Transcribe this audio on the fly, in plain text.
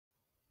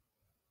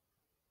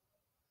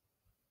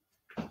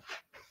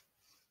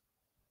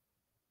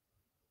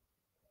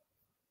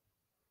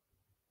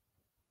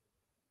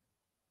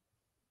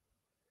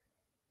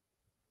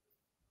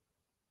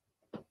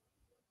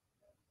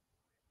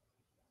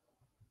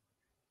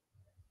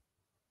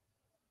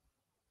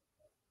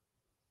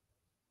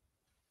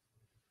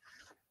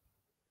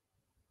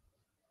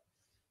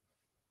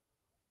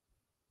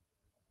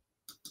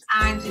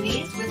I'm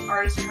Denise with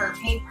Artist at Heart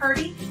Paint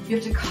Party. You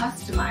have to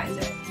customize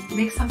it.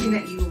 Make something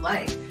that you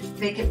like.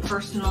 Make it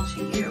personal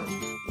to you.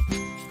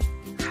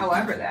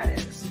 However that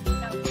is.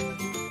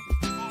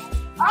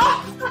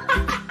 Oh!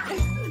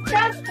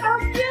 That's so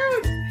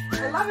cute!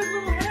 I love his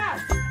little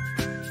hat.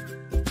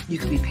 You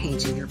could be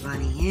painting your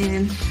bunny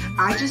in.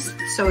 This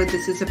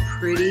is a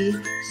pretty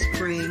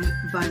spring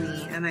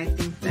bunny, and I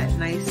think that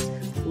nice,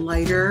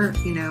 lighter,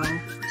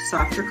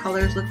 softer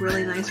colors look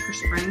really nice for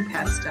spring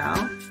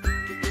pastel.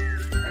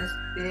 As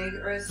big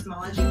or as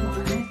small as you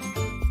want it.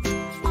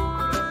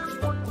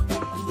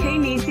 Hey,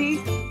 Nisi.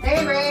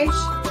 Hey,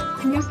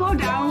 Rach. Can you slow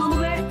down a little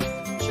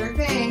bit? Sure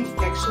thing.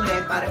 Actually,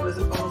 I thought it was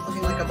almost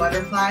looking like a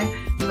butterfly,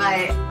 but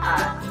I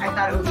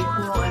thought it would be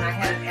cool, and I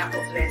had an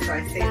apple today, so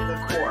I saved the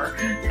core.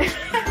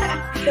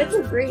 That's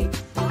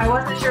great. I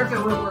wasn't sure if it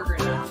would work or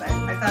not, but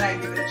I thought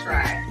I'd give it a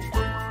try.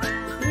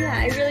 Yeah,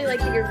 I really like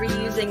that you're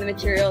reusing the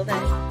material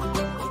that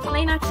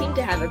might not seem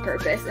to have a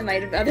purpose. It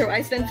might have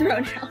otherwise been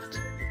thrown out.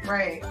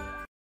 Right.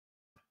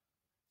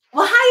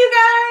 Well, hi, you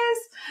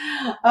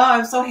guys. Oh,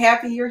 I'm so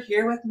happy you're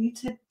here with me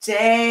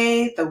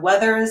today. The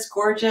weather is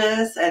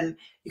gorgeous. And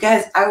you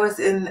guys, I was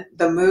in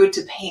the mood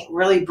to paint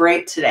really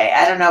bright today.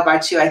 I don't know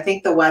about you. I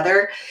think the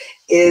weather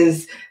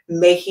is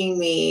making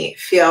me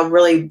feel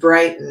really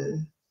bright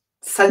and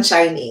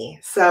sunshiny.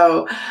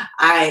 So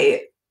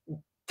I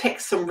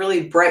picked some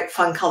really bright,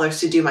 fun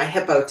colors to do my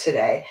hippo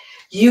today.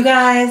 You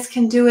guys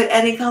can do it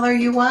any color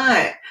you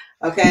want.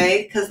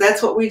 Okay, because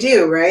that's what we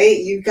do, right?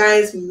 You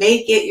guys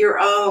make it your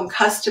own,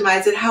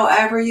 customize it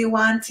however you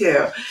want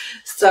to.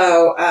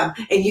 So,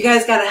 and you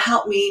guys got to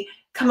help me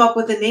come up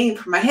with a name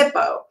for my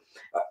hippo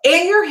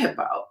and your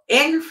hippo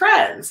and your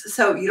friends.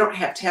 So you don't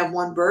have to have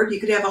one bird. You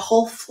could have a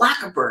whole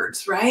flock of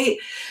birds, right?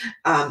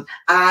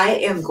 I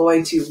am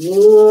going to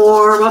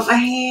warm up my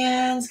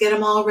hands, get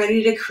them all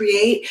ready to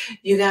create.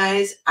 You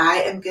guys, I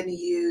am going to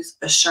use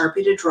a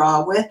Sharpie to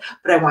draw with,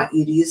 but I want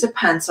you to use a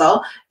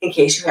pencil in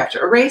case you have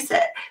to erase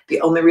it.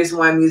 The only reason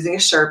why I'm using a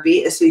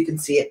Sharpie is so you can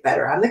see it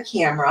better on the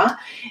camera.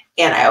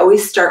 And I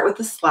always start with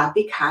a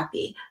sloppy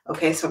copy.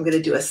 Okay, so I'm going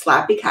to do a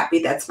sloppy copy.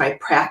 That's my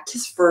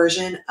practice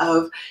version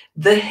of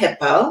the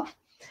hippo.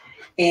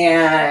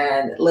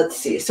 And let's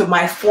see. So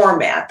my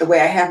format, the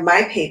way I have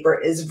my paper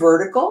is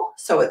vertical,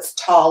 so it's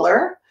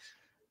taller.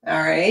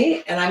 All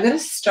right, and I'm going to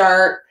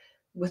start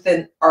with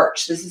an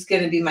arch. This is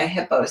going to be my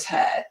hippo's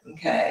head.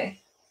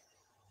 Okay.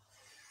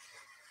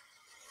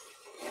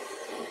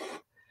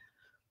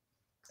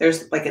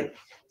 There's like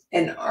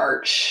an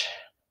arch.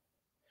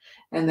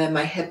 And then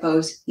my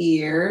hippo's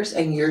ears,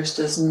 and yours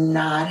does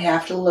not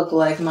have to look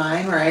like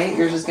mine, right?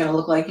 Yours is going to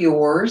look like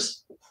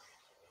yours.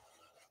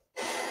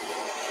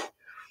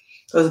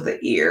 Those are the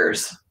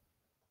ears.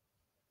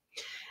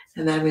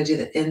 And then I'm going to do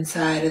the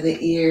inside of the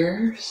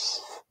ears.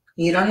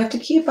 You don't have to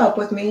keep up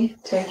with me.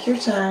 Take your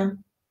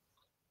time.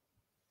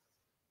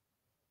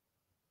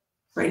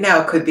 Right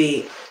now, it could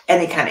be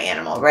any kind of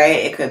animal, right?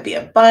 It could be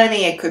a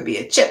bunny. It could be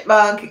a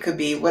chipmunk. It could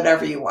be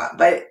whatever you want.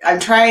 But I'm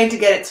trying to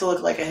get it to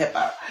look like a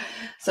hippo.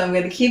 So I'm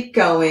going to keep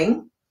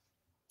going.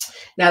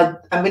 Now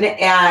I'm going to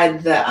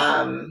add the,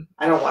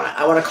 I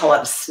want to call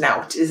it a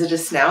snout. Is it a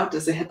snout?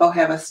 Does a hippo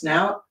have a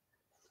snout?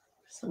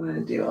 So I'm going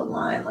to do a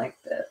line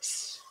like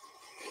this.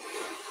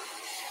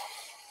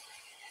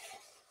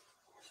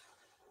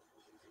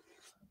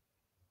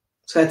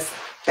 So that's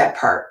that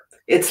part.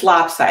 It's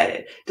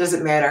lopsided.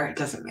 Doesn't matter. It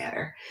doesn't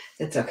matter.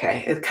 It's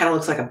okay. It kind of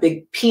looks like a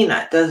big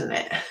peanut, doesn't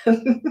it?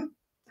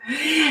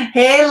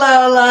 Hey,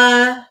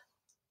 Lola.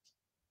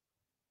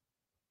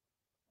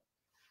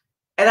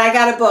 And I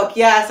got a book.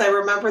 Yes, I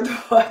remember the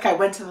book. I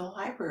went to the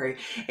library.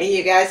 And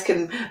you guys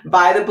can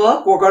buy the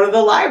book or go to the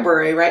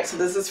library, right? So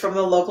this is from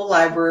the local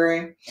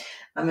library.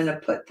 I'm going to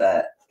put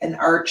an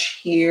arch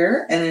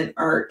here and an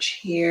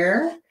arch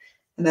here.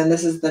 And then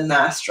this is the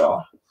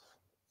nostril.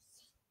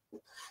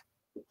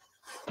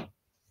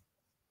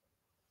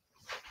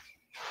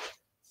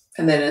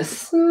 And then a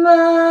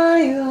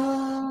smile.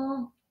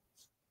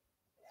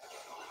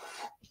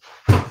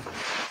 Can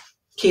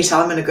you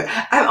tell I'm in a good,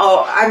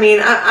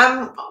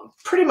 I'm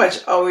pretty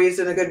much always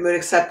in a good mood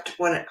except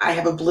when I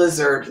have a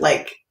blizzard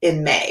like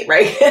in May,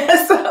 right?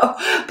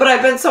 But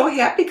I've been so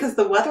happy because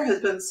the weather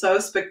has been so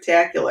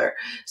spectacular.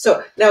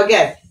 So now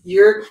again,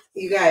 you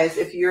guys,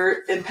 if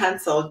you're in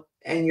pencil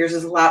and yours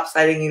is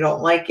lopsided and you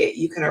don't like it,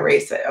 you can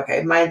erase it.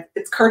 Okay, mine,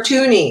 it's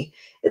cartoony.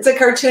 It's a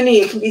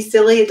cartoony. It can be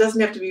silly. It doesn't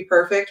have to be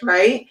perfect,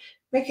 right?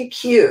 Make it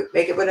cute.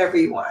 Make it whatever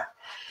you want.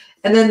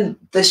 And then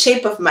the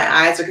shape of my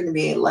eyes are going to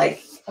be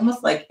like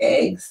almost like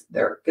eggs.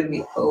 They're going to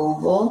be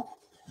oval.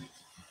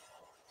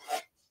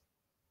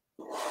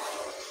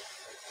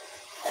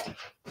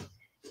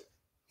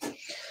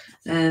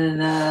 And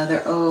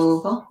another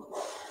oval,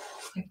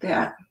 like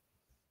that.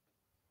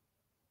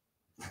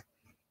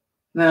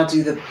 And I'll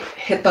do the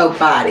hippo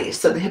body.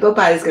 So the hippo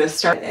body is going to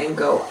start and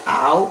go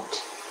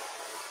out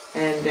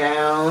and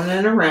down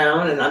and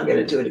around. And I'm going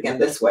to do it again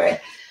this way.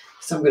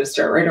 So I'm going to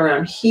start right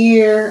around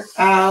here,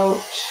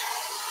 out,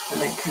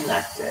 and then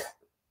connect it.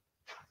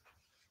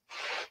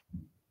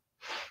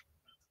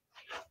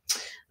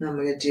 And I'm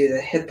going to do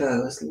the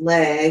hippo's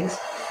legs.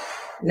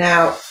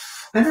 Now,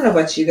 I don't know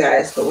about you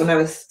guys, but when I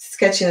was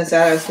sketching this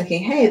out, I was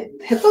thinking, hey,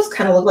 hippos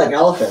kind of look like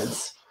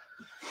elephants.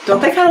 Don't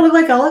they kind of look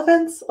like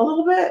elephants a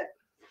little bit?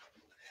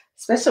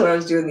 Especially when I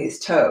was doing these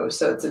toes.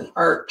 So it's an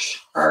arch,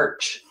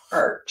 arch,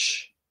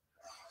 arch,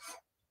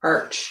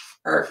 arch,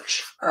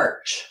 arch,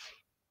 arch.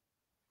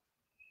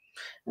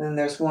 And then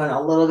there's one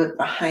a little bit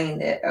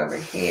behind it over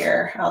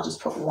here. I'll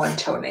just put one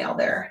toenail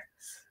there.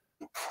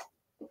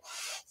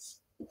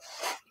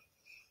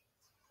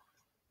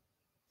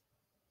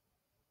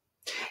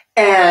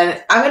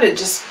 And I'm going to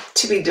just,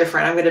 to be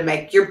different, I'm going to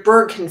make your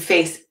bird can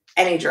face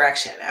any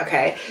direction,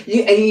 okay?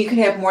 And you can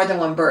have more than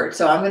one bird.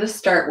 So I'm going to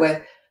start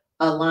with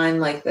a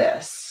line like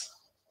this.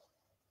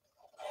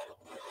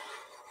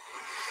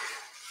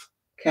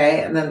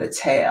 Okay, and then the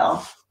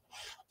tail.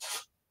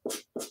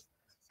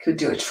 Could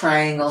do a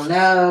triangle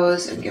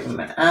nose and give them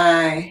an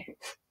eye.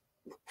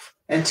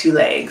 And 2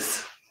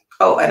 legs.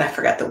 Oh, and I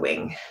forgot the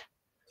wing.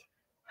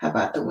 How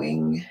about the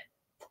wing?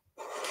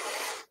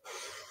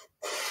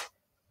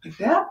 Like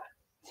that.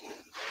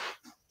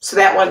 So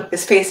that one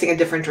is facing a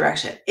different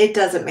direction. It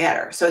doesn't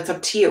matter. So it's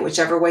up to you,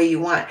 whichever way you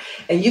want.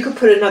 And you can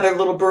put another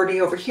little birdie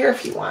over here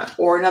if you want,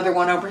 or another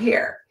one over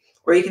here,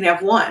 or you can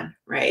have one,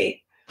 right?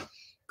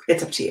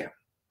 It's up to you.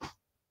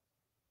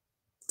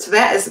 So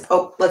that is,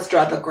 oh, let's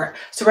draw the ground.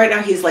 So right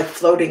now he's like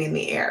floating in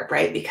the air,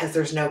 right? Because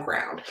there's no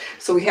ground.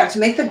 So we have to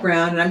make the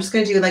ground, and I'm just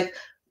going to do like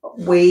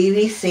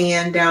wavy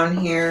sand down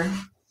here.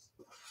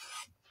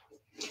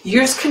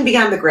 Yours can be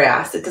on the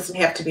grass. It doesn't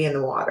have to be in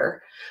the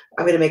water.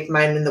 I'm going to make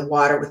mine in the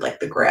water with like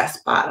the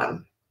grass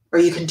bottom. Or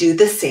you can do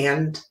the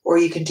sand, or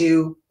you can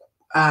do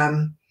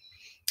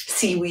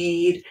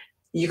seaweed.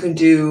 You can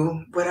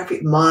do whatever,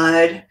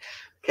 mud,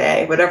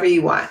 okay, whatever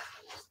you want.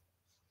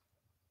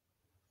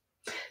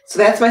 So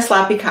that's my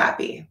sloppy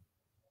copy.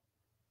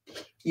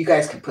 You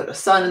guys can put a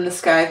sun in the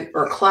sky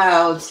or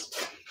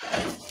clouds.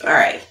 All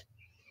right.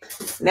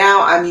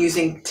 Now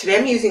today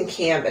I'm using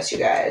canvas, you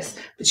guys,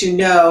 but you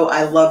know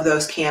I love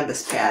those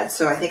canvas pads.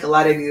 So I think a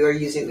lot of you are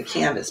using the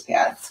canvas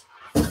pads.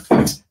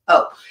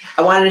 Oh,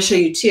 I wanted to show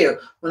you too,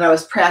 when I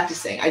was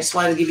practicing, I just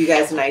wanted to give you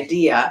guys an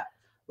idea.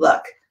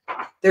 Look,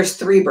 there's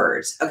 3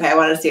 birds. Okay, I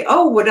want to say,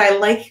 oh, would I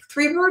like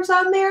 3 birds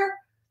on there?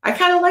 I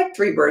kind of like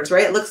 3 birds,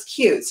 right? It looks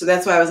cute. So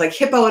that's why I was like,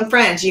 Hippo and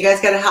Friends. You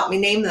guys got to help me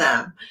name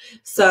them.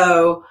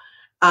 So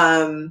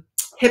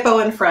Hippo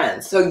and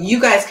Friends. So you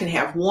guys can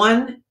have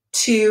 1,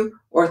 2,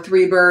 or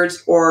 3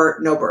 birds or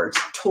no birds.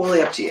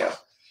 Totally up to you,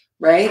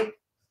 right?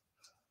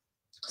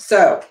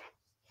 So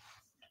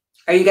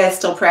are you guys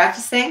still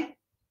practicing?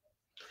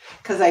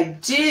 Because I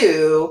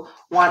do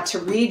want to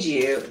read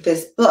you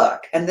this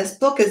book. And this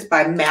book is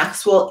by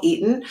Maxwell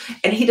Eaton.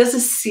 And he does a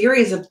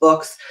series of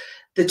books,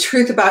 The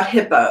Truth About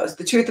Hippos,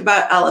 The Truth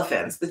About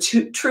Elephants,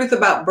 The Truth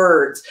About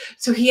Birds.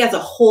 So he has a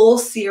whole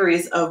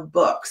series of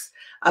books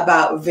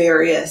about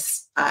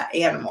various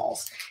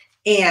animals.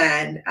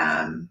 And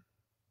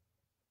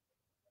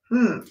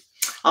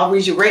I'll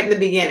read you right in the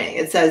beginning.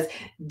 It says,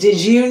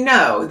 did you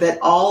know that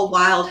all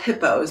wild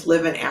hippos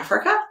live in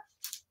Africa?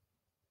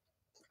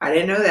 I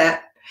didn't know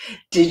that.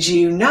 Did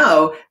you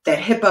know that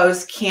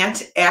hippos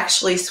can't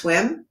actually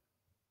swim?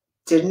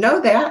 Didn't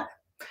know that.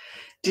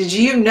 Did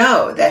you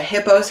know that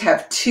hippos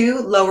have 2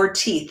 lower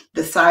teeth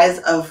the size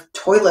of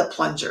toilet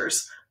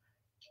plungers?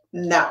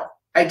 No,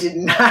 I did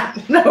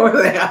not know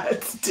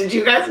that. Did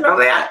you guys know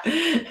that?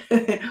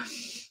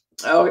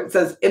 Oh, it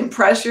says,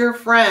 impress your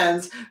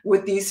friends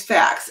with these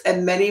facts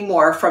and many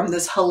more from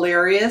this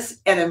hilarious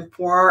and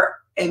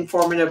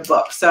informative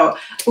book. So,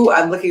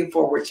 I'm looking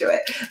forward to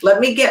it. Let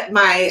me get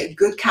my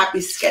good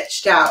copy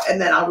sketched out, and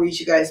then I'll read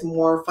you guys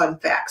more fun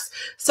facts.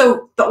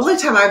 So the only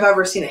time I've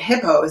ever seen a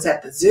hippo is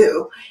at the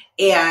zoo,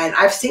 and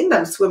I've seen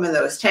them swim in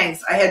those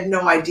tanks. I had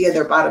no idea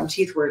their bottom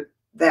teeth were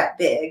that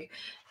big.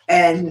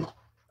 And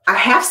I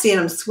have seen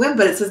them swim,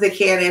 but it says they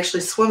can't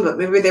actually swim, but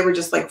maybe they were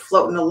just like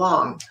floating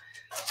along.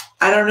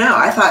 I don't know.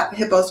 I thought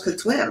hippos could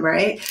swim,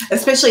 right?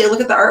 Especially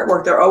look at the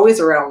artwork. They're always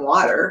around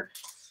water.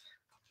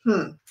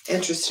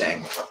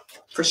 Interesting.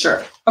 For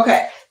sure.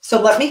 Okay. So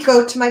let me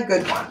go to my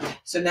good one.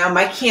 So now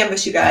my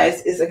canvas, you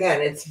guys, is again,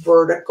 it's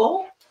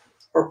vertical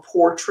or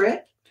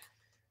portrait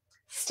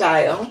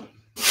style.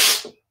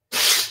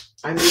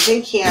 I'm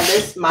using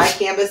canvas. My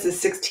canvas is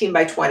 16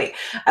 by 20.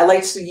 I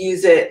like to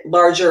use it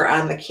larger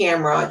on the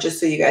camera just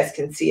so you guys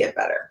can see it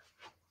better.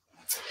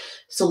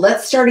 So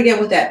let's start again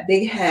with that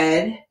big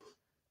head.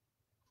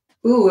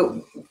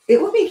 Ooh, it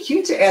would be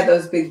cute to add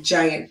those big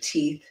giant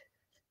teeth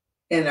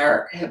in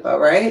our hippo,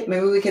 right?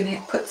 Maybe we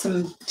can put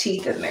some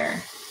teeth in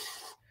there.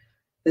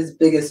 As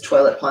big as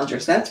toilet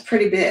plungers. That's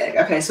pretty big.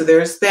 Okay, so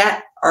there's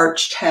that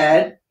arched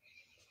head.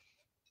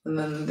 And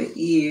then the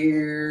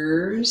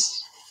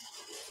ears.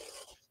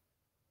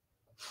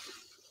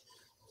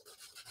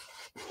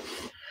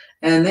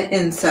 And the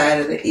inside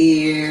of the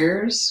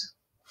ears.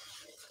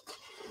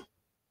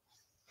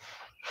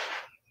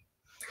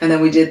 And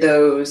then we did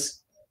those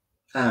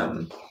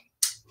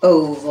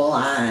oval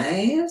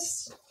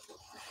eyes.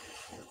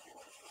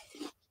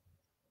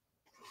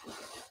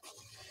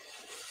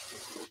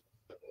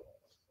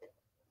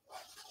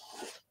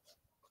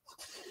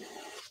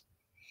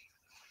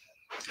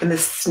 And the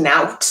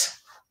snout.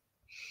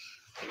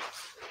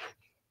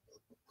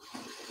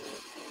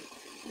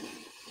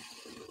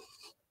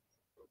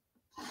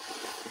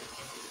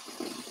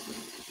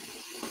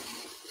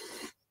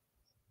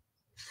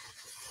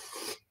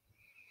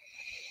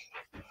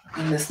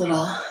 And this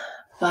little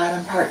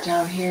bottom part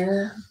down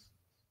here.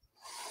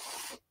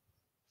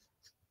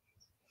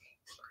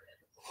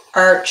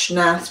 Arch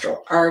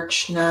nostril,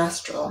 arch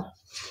nostril.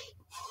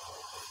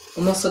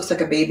 Almost looks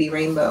like a baby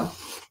rainbow.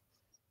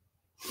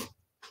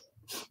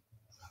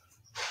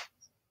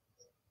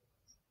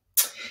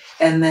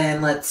 And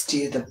then let's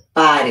do the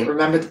body.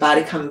 Remember, the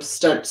body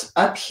starts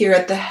up here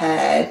at the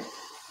head,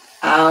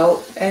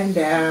 out and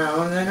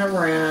down and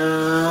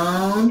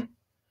around.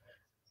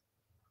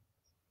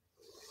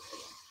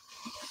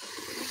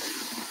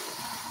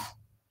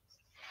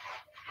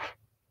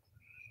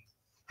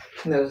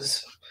 And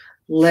those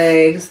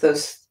legs,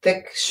 those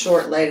thick,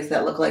 short legs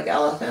that look like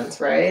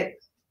elephants, right?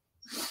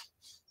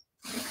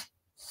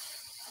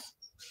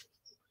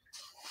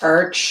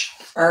 Arch,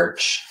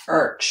 arch,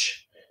 arch.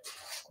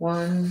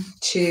 1,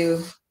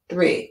 2,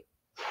 3.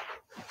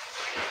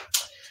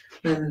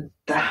 And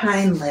the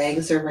hind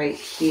legs are right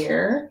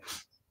here.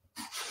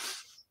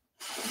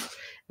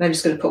 And I'm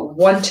just going to put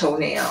one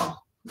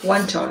toenail.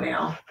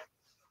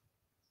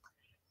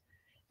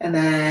 And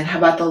then how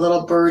about the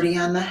little birdie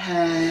on the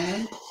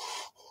head?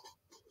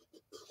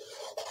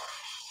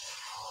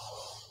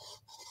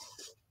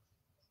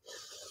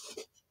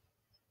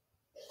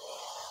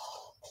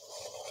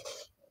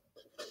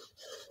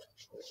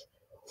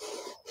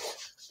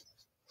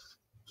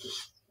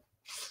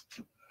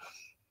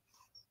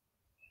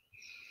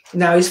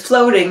 Now he's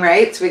floating,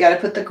 right? So we got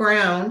to put the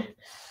ground,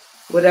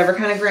 whatever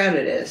kind of ground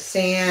it is,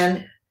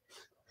 sand,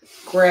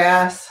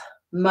 grass,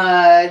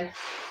 mud,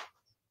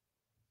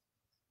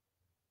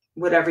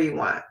 whatever you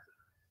want,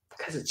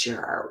 because it's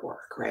your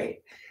artwork,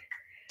 right?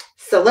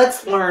 So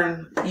let's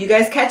learn. You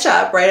guys catch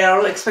up, right? I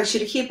don't expect you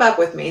to keep up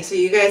with me. So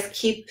you guys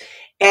keep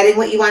adding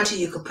what you want to.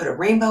 You could put a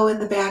rainbow in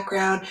the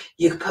background.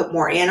 You could put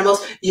more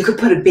animals. You could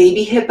put a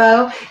baby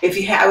hippo. If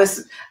you had,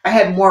 I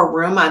had more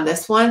room on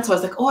this one, so I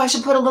was like, oh, I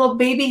should put a little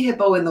baby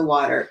hippo in the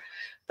water.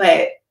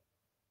 But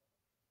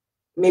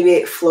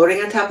maybe floating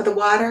on top of the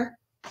water.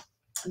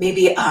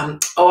 Maybe, I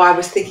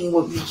was thinking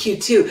would be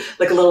cute too,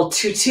 like a little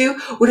tutu.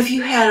 What if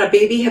you had a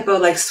baby hippo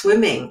like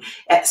swimming,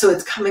 so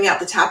it's coming out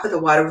the top of the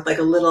water with like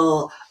a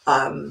little,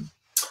 what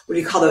do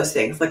you call those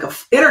things? Like a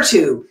inner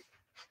tube.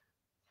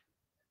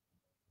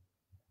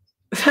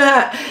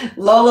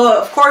 Lola,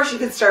 of course you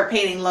can start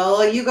painting.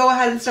 Lola, you go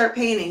ahead and start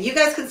painting. You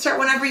guys can start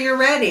whenever you're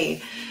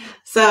ready.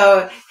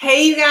 So,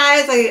 hey, you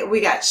guys,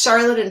 we got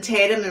Charlotte and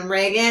Tatum and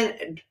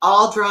Reagan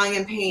all drawing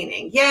and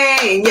painting.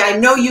 Yay! And yeah, I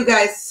know you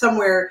guys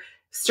somewhere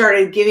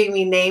started giving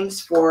me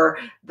names for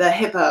the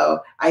hippo.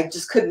 I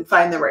just couldn't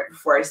find them right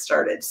before I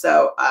started.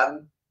 So,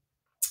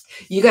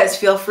 you guys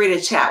feel free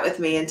to chat with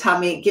me and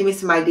give me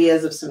some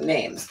ideas of some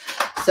names.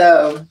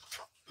 So,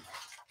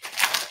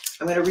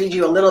 I'm going to read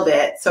you a little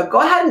bit. So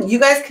go ahead and you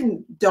guys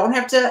don't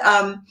have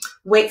to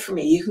wait for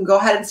me. You can go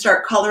ahead and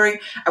start coloring.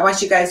 I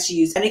want you guys to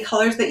use any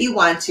colors that you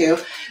want to.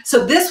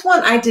 So this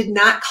one, I did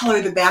not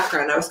color the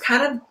background. I was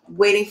kind of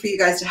waiting for you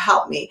guys to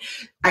help me.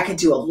 I could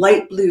do a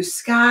light blue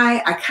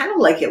sky. I kind of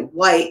like it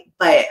white,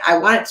 but I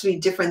want it to be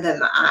different than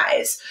the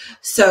eyes.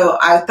 So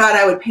I thought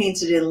I would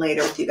paint it in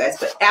later with you guys,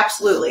 but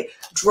absolutely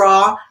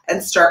draw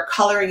and start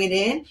coloring it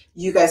in.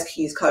 You guys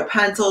can use colored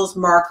pencils,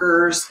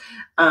 markers,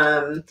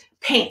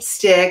 paint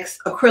sticks,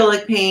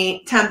 acrylic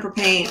paint, tempera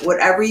paint,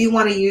 whatever you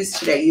want to use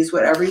today. Use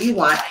whatever you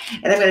want.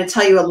 And I'm going to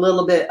tell you a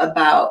little bit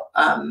about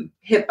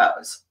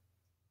hippos.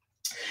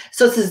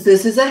 So it says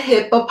this is a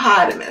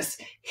hippopotamus.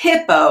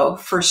 Hippo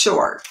for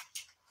short.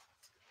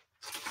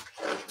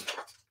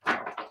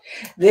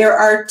 There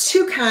are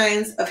two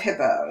kinds of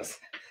hippos.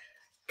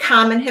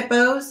 Common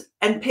hippos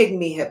and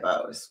pygmy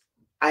hippos.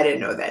 I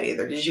didn't know that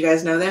either. Did you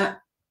guys know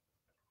that?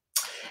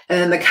 And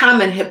then the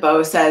common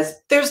hippo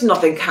says, there's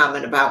nothing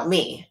common about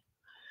me.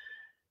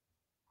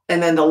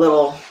 And then the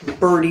little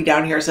birdie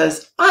down here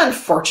says,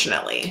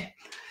 unfortunately.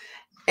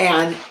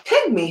 And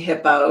pygmy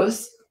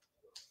hippos,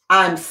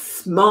 I'm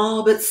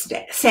small but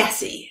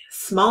sassy.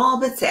 Small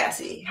but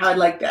sassy. How I'd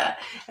like that.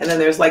 And then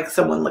there's like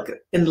someone looking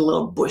in the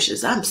little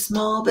bushes. I'm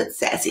small but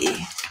sassy.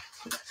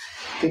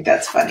 I think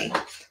that's funny.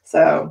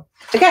 So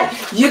again,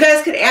 you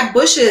guys could add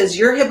bushes.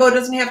 Your hippo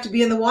doesn't have to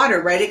be in the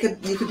water, right? It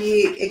could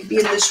be in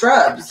the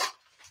shrubs.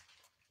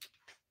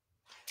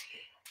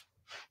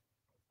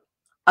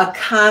 A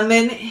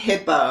common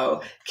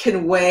hippo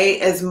can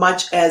weigh as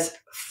much as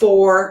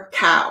 4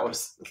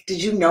 cows.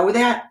 Did you know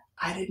that?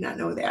 I did not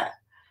know that.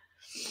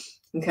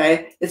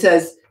 Okay. It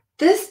says,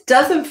 this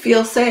doesn't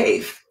feel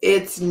safe.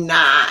 It's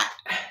not.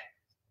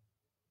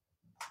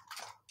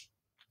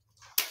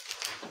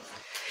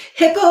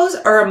 Hippos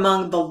are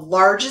among the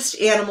largest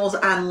animals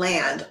on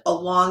land,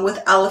 along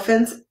with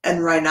elephants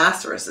and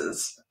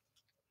rhinoceroses.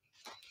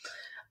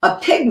 A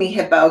pygmy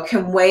hippo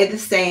can weigh the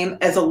same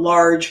as a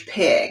large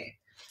pig.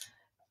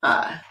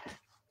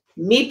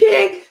 Me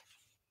pig,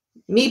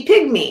 me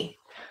pygmy.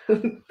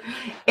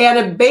 And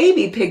a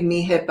baby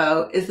pygmy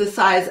hippo is the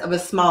size of a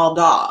small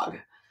dog.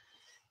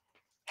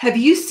 Have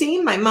you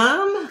seen my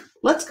mom?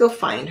 Let's go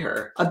find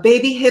her. A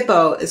baby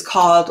hippo is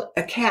called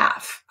a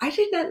calf. I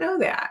did not know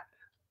that.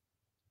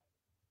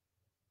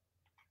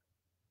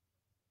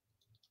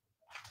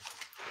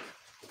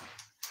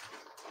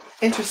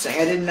 Interesting.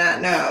 I did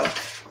not know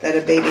that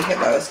a baby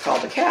hippo is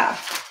called a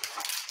calf.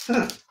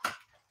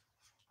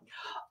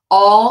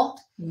 All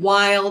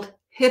wild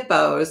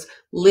hippos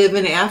live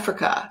in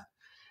Africa.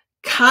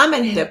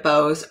 Common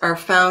hippos are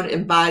found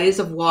in bodies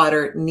of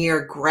water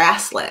near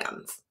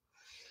grasslands.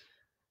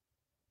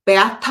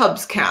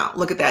 Bathtubs count.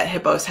 Look at that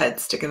hippo's head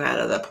sticking out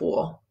of the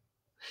pool.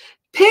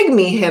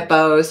 Pygmy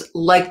hippos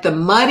like the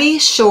muddy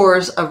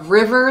shores of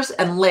rivers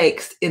and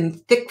lakes in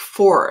thick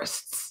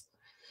forests.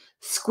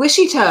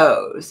 Squishy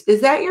toes.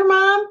 Is that your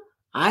mom?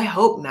 I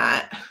hope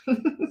not.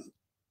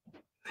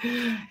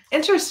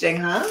 Interesting,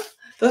 huh?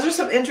 Those are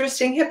some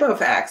interesting hippo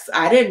facts.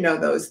 I didn't know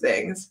those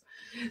things.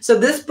 So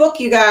this book,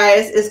 you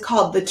guys, is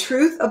called The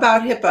Truth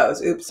About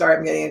Hippos. Oops, sorry,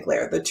 I'm getting a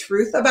glare. The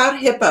Truth About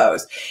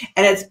Hippos.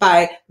 And it's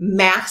by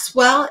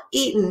Maxwell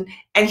Eaton.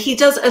 And he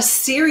does a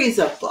series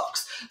of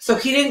books. So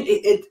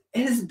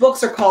his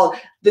books are called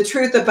The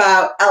Truth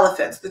About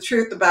Elephants, The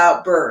Truth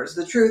About Birds,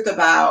 The Truth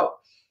About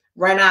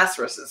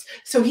Rhinoceroses.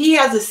 So he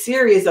has a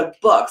series of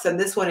books, and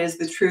this one is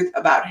The Truth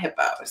About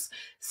Hippos.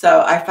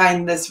 So I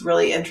find this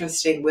really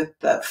interesting with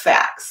the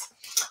facts.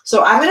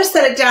 So I'm going to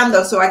set it down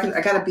though, so I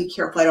got to be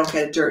careful I don't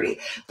get it dirty.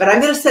 But I'm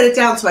going to set it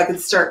down so I can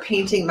start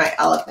painting my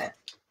elephant.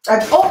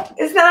 Oh,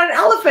 it's not an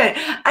elephant.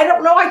 I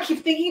don't know. I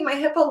keep thinking my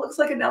hippo looks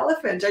like an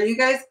elephant. Are you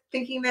guys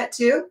thinking that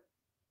too?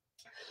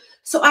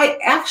 So I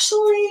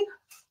actually,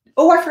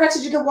 I forgot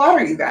to do the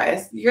water, you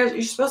guys. You're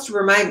supposed to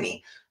remind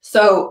me.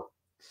 So,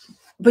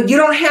 but you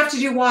don't have to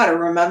do water,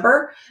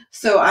 remember?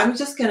 So I'm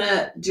just going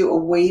to do a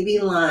wavy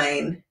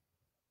line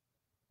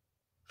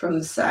from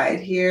the side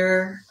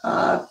here,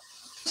 up,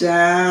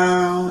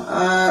 down,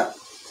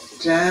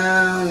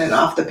 and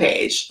off the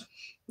page.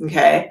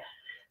 Okay.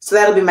 So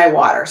that'll be my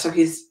water. So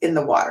he's in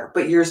the water,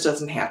 but yours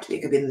doesn't have to be.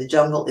 It could be in the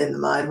jungle, in the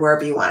mud,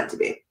 wherever you want it to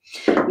be.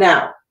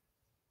 Now,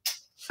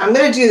 I'm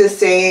going to do the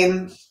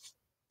same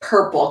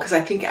purple because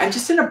I think I'm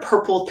just in a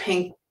purple,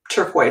 pink,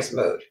 turquoise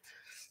mood.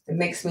 It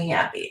makes me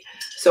happy.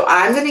 So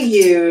I'm going to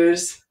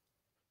use,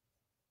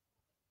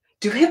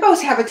 do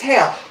hippos have a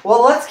tail?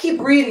 Well, let's keep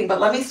reading,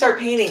 but let me start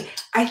painting.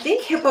 I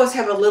think hippos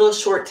have a little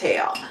short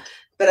tail,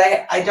 but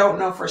I don't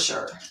know for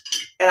sure.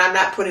 And I'm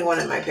not putting one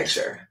in my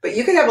picture. But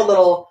you could have a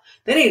little,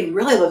 they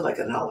really look like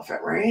an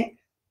elephant, right?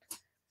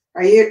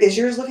 Is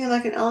yours looking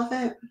like an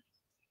elephant?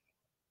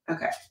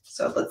 Okay,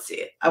 so let's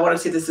see. I want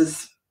to see if this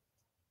is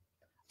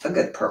a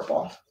good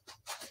purple.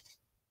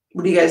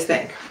 What do you guys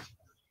think?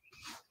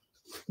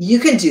 You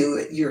can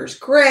do yours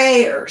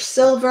gray or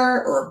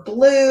silver or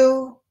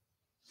blue.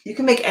 You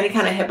can make any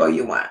kind of hippo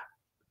you want,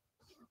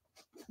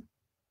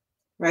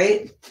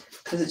 right?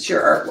 Because it's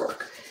your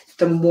artwork.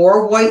 The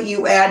more white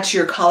you add to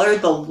your color,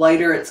 the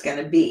lighter it's going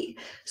to be.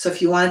 So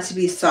if you want it to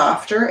be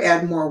softer,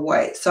 add more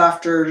white.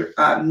 Softer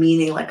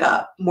meaning like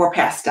a more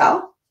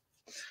pastel.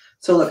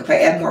 So look, if I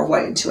add more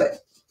white into it,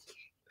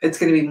 it's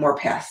going to be more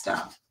pastel.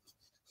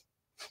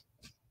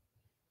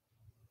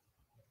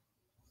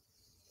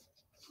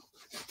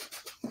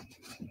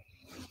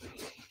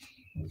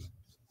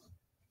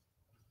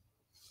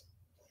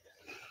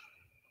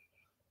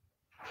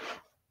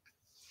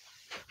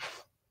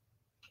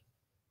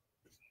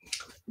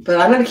 But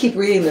I'm going to keep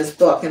reading this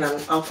book, and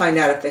I'll find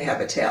out if they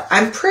have a tail.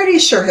 I'm pretty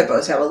sure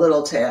hippos have a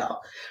little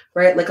tail,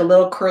 right? Like a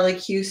little curly,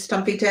 cute,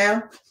 stumpy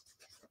tail.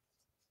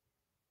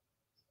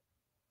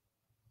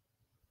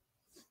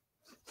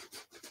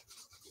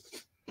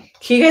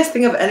 Can you guys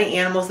think of any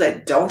animals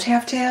that don't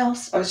have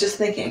tails? I was just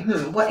thinking,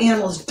 what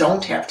animals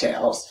don't have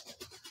tails?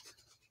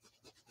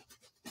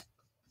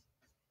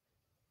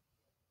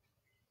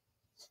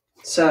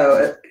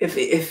 So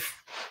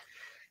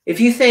if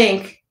you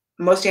think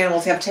most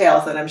animals have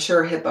tails, then I'm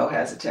sure hippo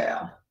has a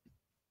tail.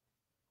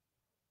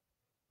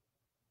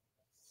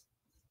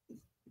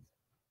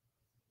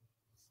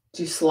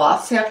 Do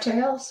sloths have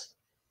tails?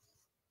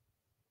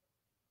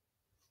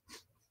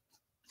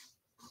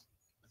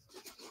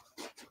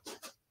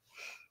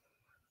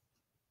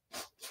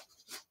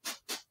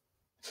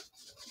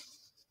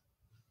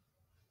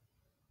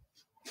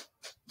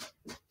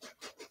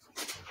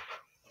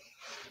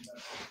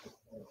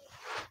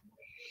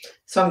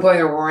 So I'm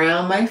going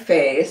around my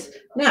face.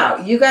 Now,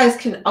 you guys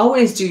can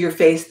always do your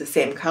face the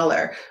same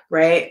color,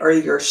 right? Or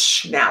your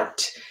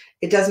snout.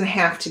 It doesn't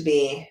have to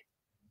be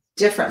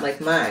different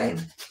like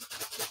mine.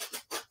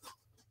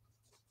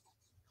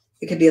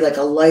 It could be like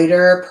a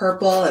lighter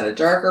purple and a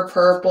darker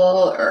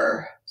purple,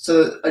 or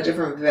so a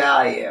different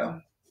value.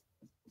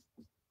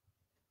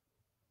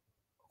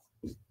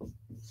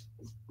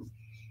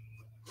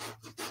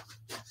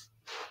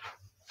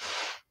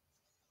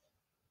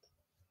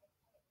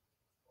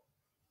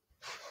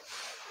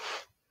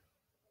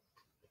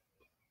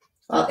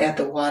 I'll add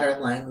the water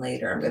line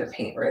later. I'm going to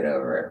paint right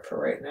over it for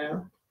right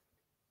now.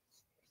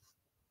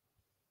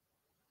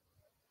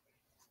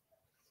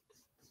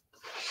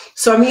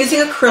 So I'm using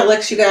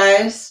acrylics, you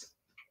guys,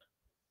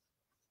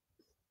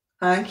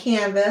 on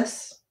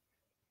canvas.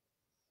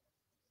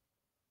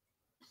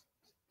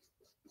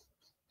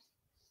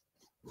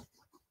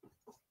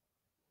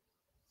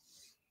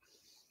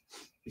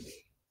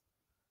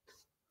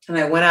 And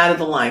I went out of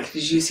the line.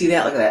 Did you see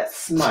that? Look at that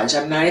smudge.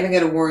 I'm not even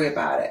going to worry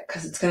about it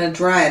because it's going to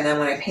dry. And then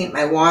when I paint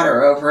my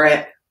water over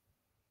it,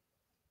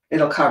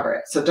 it'll cover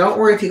it. So don't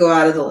worry if you go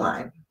out of the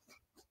line.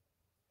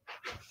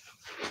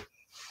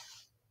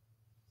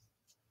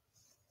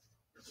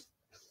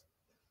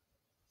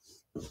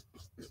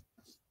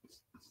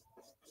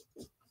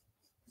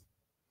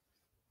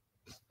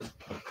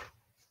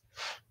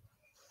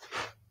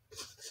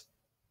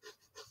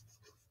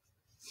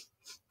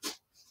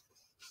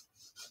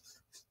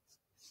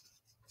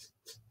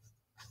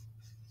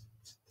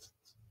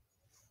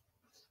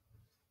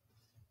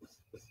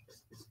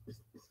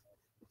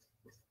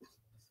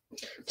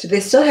 Do they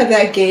still have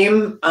that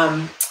game,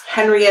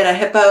 Henrietta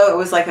Hippo?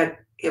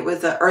 It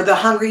was or the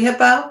Hungry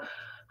Hippo?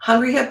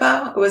 Hungry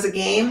Hippo? It was a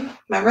game.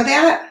 Remember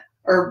that?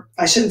 Or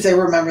I shouldn't say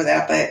remember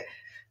that, but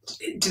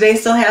do they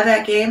still have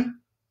that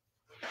game?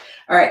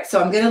 All right, so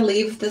I'm going to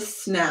leave the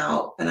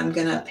snout and I'm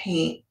going to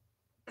paint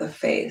the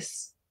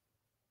face.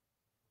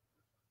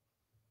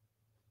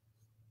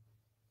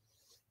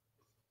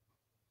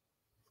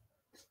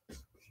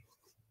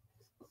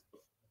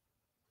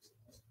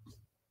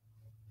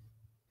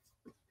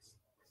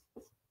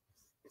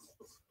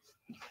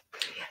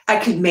 I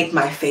could make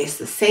my face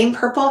the same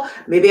purple.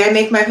 Maybe I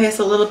make my face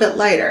a little bit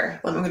lighter.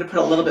 I'm going to put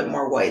a little bit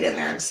more white in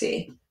there and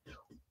see.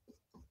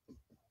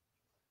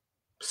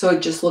 So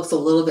it just looks a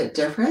little bit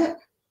different.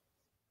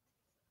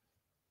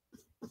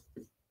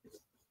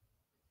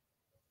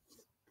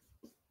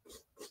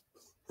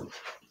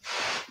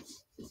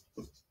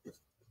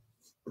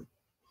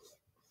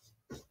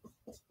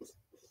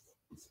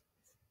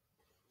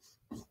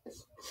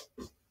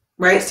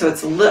 Right, so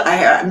it's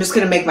I'm just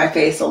going to make my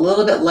face a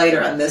little bit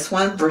lighter on this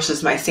one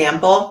versus my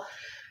sample.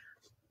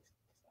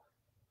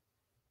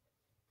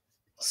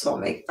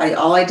 So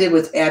all I did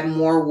was add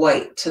more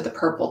white to the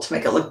purple to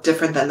make it look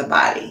different than the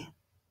body.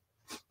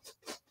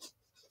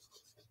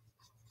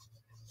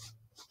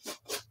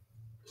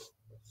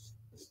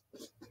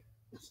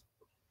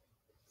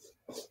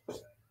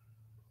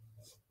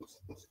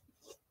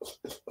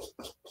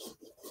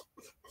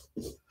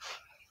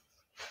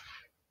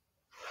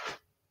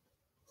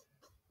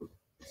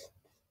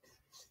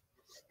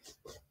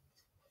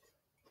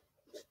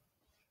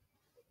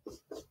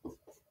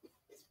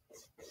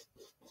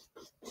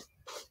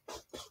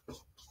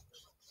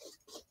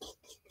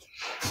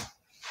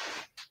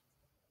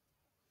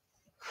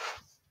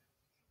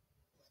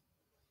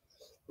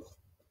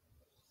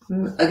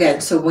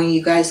 Again, so when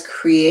you guys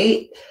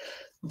create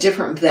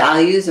different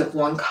values of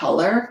one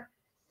color,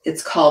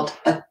 it's called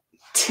a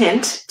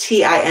tint,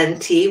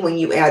 T-I-N-T, when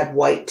you add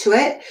white to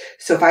it.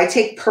 So if I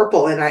take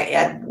purple and I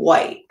add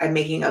white, I'm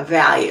making a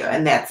value.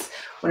 And that's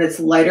when it's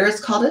lighter,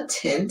 it's called a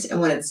tint. And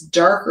when it's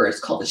darker,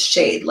 it's called a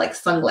shade, like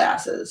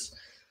sunglasses.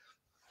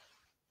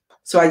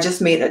 So I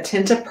just made a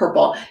tint of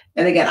purple.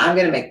 And again, I'm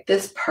going to make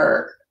this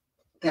part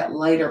that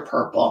lighter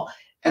purple.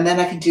 And then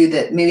I can do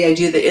that. Maybe I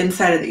do the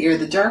inside of the ear,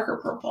 the darker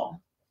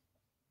purple.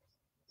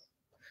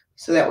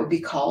 So that would be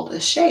called a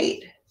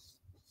shade.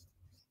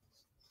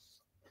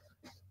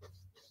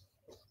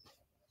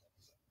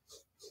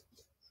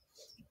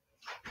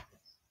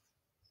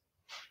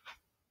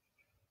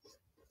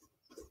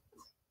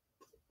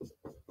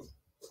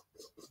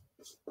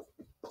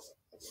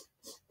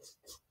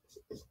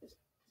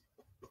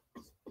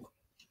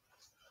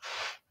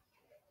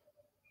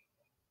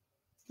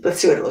 Let's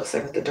see what it looks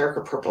like with the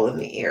darker purple in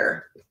the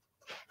ear.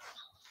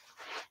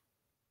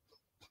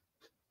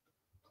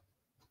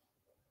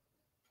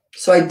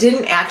 So I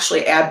didn't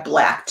actually add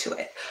black to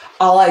it.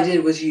 All I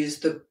did was use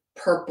the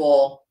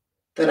purple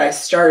that I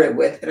started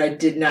with, and I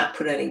did not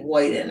put any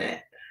white in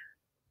it.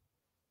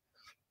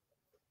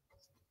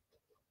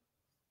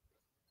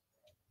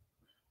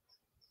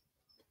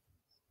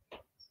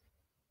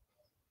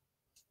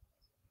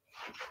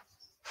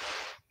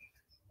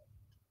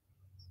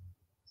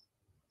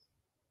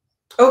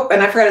 Oh,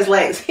 and I forgot his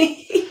legs.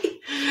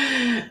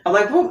 I'm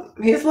like, well,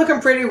 he's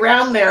looking pretty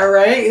round there,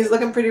 right? He's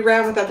looking pretty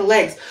round without the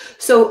legs.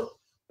 So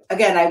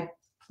again, I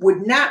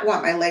would not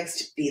want my legs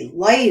to be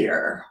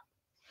lighter.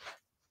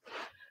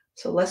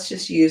 So let's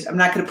just use, I'm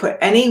not going to put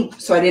any,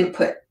 so I didn't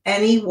put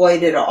any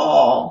white at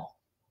all.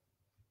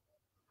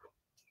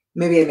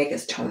 Maybe I make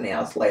his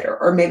toenails lighter,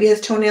 or maybe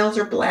his toenails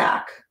are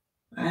black.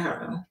 I don't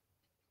know.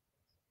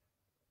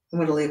 I'm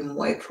going to leave them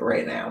white for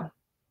right now.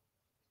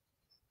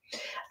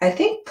 I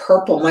think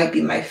purple might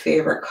be my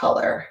favorite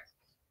color.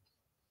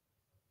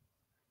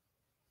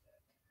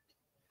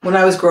 When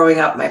I was growing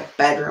up, my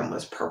bedroom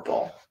was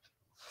purple.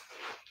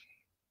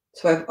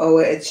 So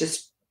it's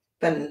just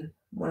been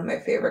one of my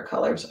favorite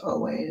colors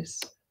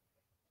always.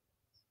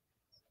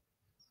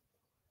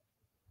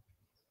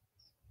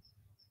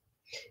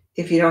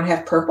 If you don't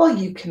have purple,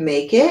 you can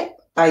make it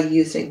by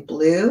using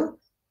blue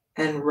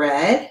and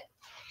red.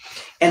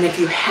 And if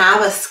you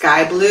have a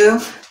sky blue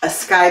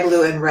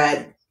and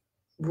red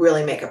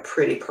really make a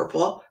pretty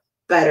purple.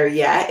 Better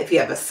yet, if you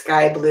have a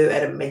sky blue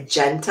and a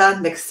magenta,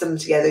 mix them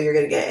together, you're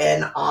going to get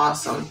an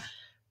awesome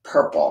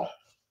purple.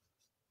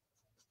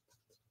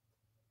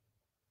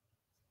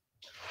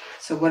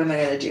 So what am I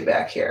going to do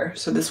back here?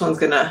 So this one's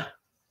going to,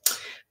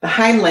 the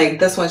hind leg,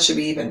 this one should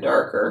be even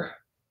darker.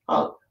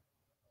 I'll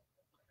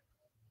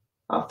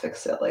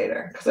fix it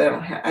later because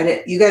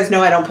you guys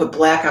know I don't put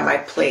black on my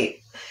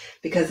plate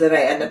because then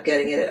I end up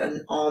getting it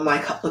on all my,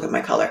 look at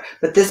my color.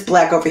 But this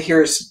black over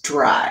here is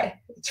dry.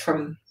 It's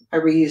from, I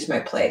reused my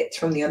plate. It's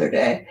from the other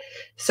day.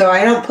 So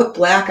I don't put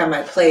black on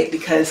my plate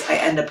because I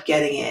end up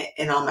getting it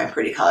in all my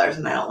pretty colors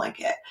and I don't like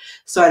it.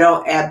 So I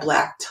don't add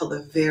black till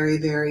the very,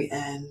 very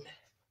end.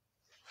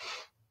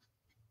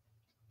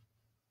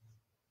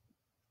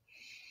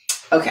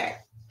 Okay.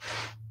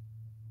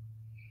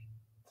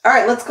 All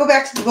right, let's go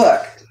back to the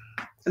book.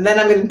 And then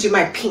I'm going to do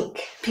my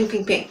pink.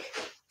 Pink.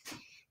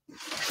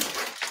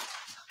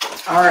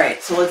 All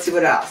right, so let's see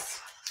what else.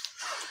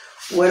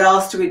 What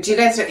else do you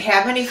guys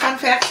have any fun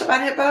facts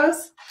about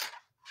hippos?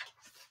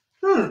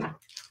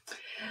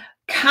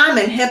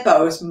 Common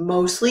hippos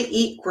mostly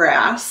eat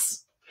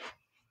grass.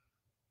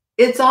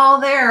 It's all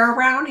there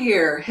around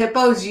here.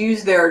 Hippos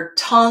use their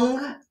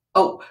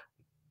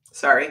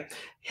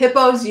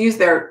Hippos use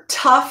their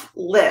tough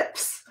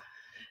lips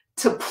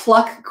to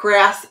pluck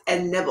grass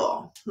and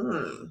nibble.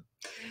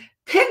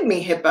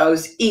 Pygmy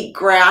hippos eat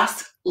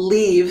grass,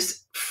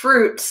 leaves,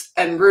 fruits,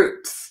 and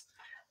roots.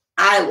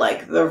 I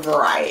like the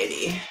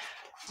variety.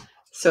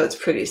 So it's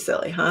pretty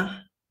silly, huh?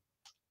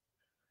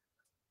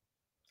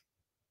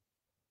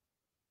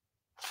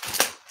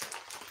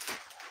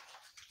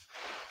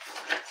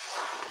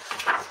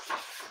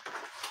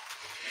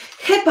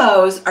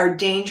 Hippos are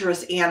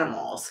dangerous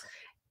animals,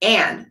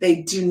 and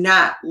they do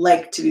not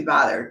like to be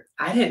bothered.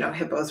 I didn't know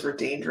hippos were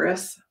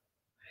dangerous.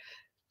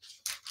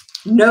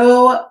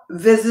 No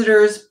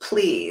visitors,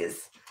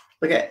 please.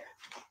 Look at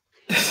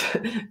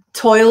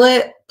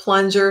toilet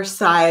plunger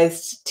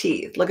sized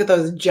teeth. Look at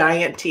those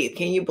giant teeth.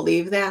 Can you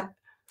believe that?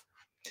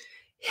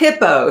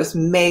 Hippos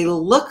may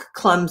look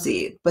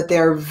clumsy, but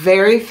they're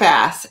very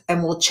fast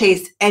and will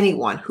chase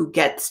anyone who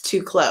gets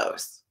too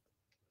close.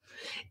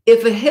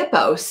 If a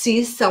hippo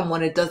sees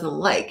someone it doesn't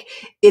like,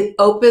 it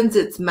opens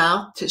its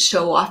mouth to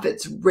show off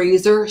its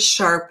razor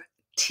sharp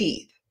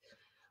teeth.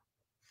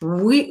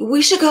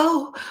 We should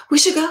go. We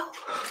should go.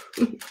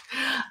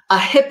 A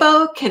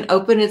hippo can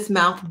open its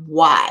mouth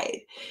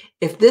wide.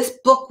 If this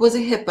book was a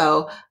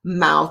hippo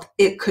mouth,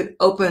 it could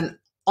open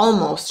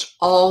almost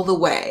all the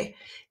way.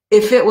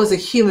 If it was a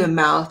human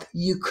mouth,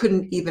 you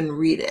couldn't even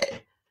read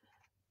it.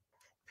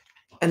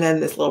 And then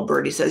this little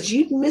birdie says,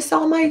 you'd miss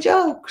all my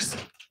jokes.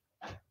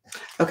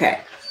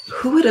 Okay,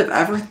 who would have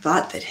ever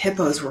thought that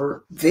hippos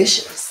were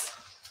vicious?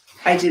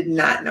 I did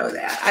not know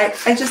that.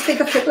 I just think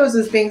of hippos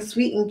as being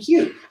sweet and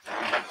cute.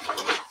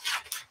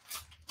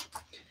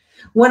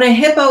 When a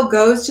hippo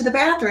goes to the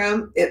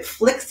bathroom, it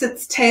flicks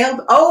its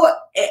tail. Oh,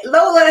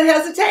 Lola, it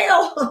has a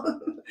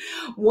tail.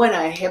 When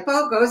a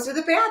hippo goes to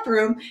the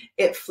bathroom,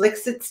 it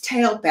flicks its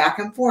tail back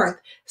and forth,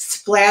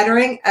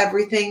 splattering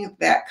everything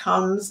that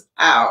comes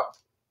out.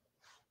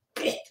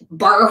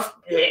 Barf.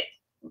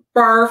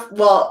 Barf.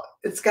 Well,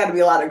 it's got to be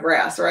a lot of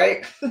grass,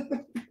 right?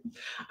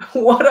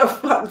 What a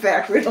fun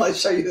fact. Wait till I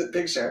show you the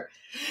picture.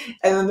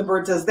 And then the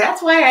bird says,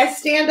 that's why I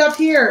stand up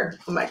here.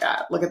 Oh my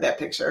God, look at that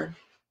picture.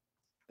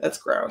 That's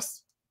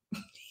gross.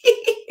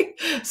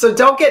 So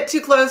don't get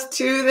too close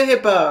to the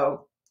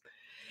hippo.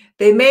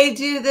 They may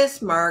do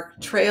this,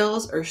 mark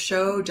trails or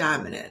show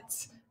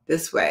dominance.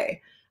 This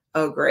way.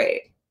 Oh,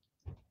 great.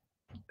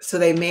 So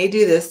they may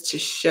do this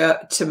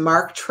to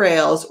mark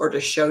trails or to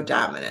show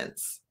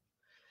dominance.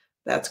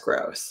 That's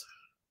gross.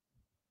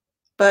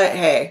 But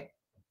hey,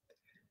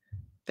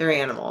 they're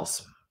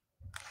animals,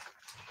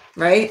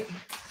 right?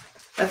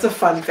 That's a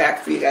fun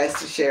fact for you guys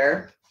to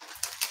share.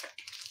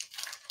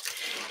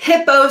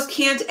 Hippos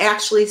can't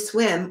actually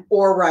swim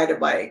or ride a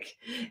bike.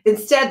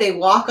 Instead, they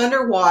walk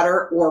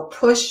underwater or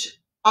push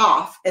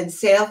off and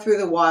sail through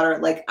the water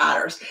like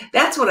otters.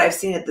 That's what I've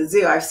seen at the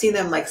zoo. I've seen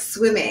them like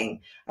swimming.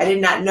 I did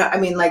not know. I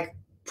mean, like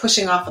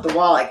pushing off of the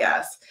wall, I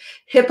guess.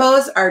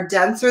 Hippos are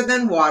denser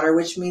than water,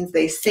 which means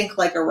they sink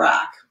like a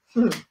rock.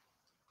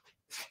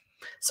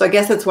 So I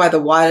guess that's why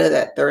the water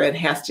that they're in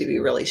has to be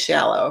really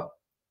shallow.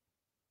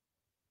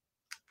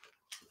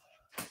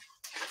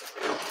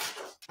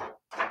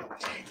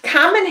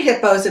 Common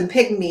hippos and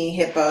pygmy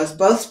hippos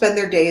both spend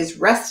their days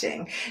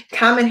resting.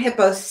 Common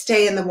hippos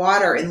stay in the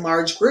water in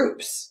large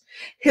groups.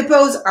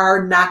 Hippos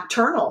are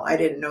nocturnal. I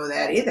didn't know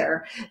that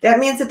either. That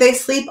means that they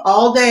sleep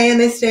all day and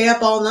they stay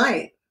up all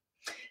night.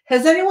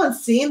 Has anyone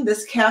seen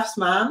this calf's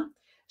mom?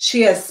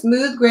 She has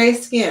smooth gray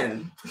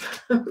skin.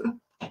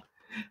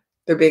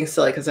 They're being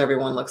silly because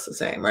everyone looks the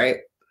same, right?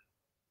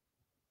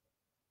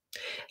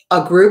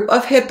 A group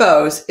of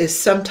hippos is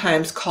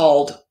sometimes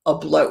called a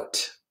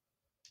bloat.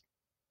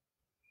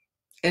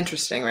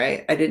 Interesting,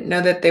 right? I didn't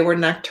know that they were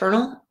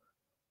nocturnal.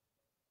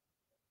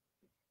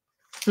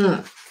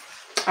 All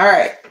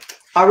right.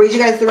 I'll read you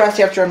guys the rest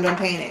after I'm done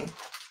painting.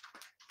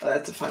 Oh,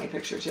 that's a funny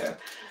picture too.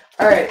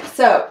 All right,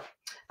 so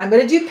I'm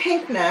going to do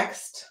pink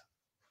next.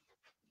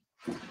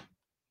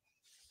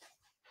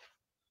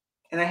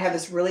 And I have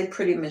this really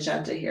pretty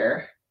magenta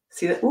here.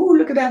 See that? Ooh,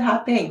 look at that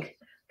hot pink.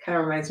 Kind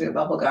of reminds me of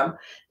bubble gum.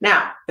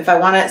 Now, if I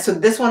want to, so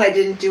this one I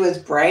didn't do as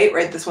bright,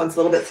 right? This one's a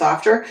little bit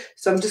softer.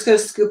 So I'm just going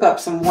to scoop up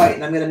some white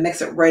and I'm going to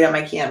mix it right on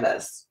my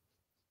canvas.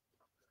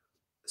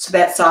 So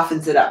that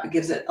softens it up. It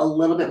gives it a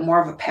little bit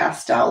more of a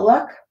pastel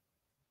look.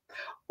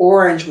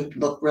 Orange would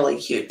look really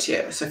cute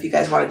too. So if you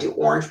guys want to do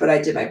orange, but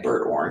I did my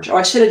bird orange. Oh,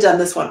 I should have done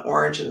this one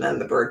orange and then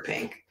the bird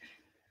pink.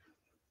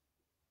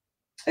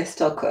 I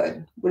still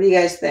could. What do you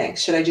guys think?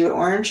 Should I do it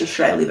orange or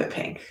should I leave it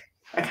pink?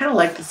 I kind of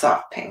like the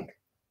soft pink.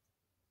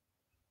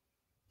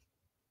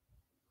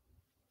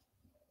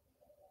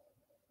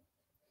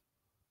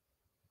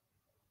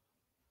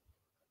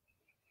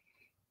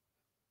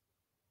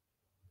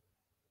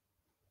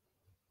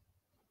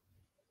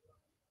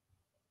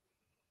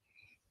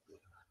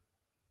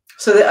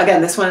 So that,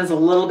 again, this one is a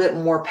little bit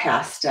more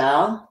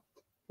pastel,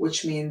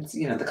 which means,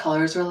 you know, the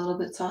colors are a little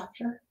bit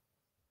softer.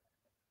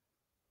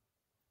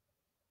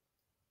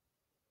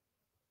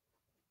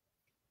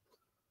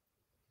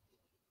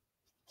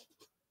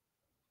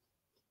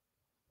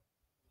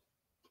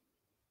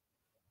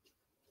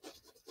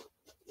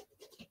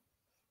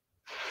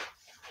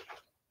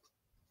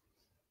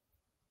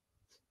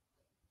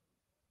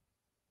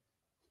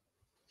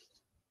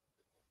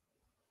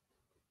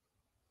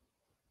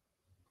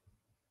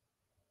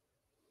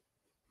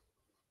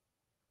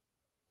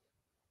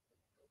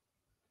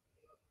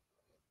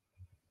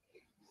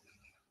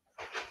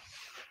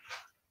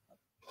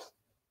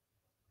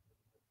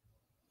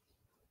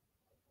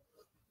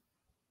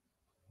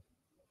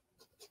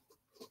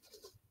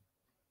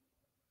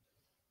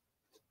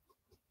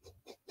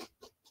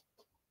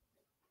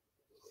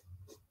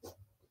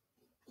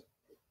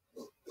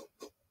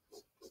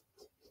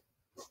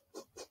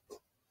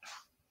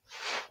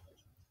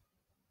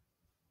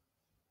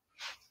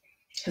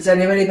 Has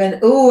anybody been,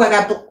 ooh,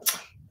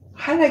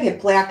 how did I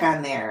get black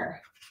on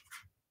there?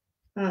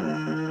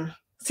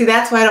 See,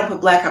 that's why I don't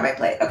put black on my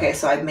plate. Okay,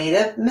 so I made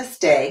a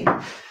mistake,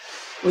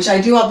 which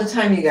I do all the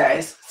time, you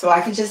guys. So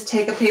I can just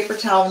take a paper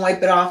towel and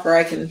wipe it off, or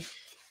I can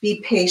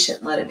be patient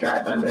and let it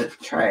dry. But I'm going to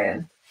try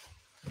and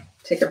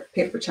take a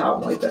paper towel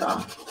and wipe it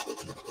off.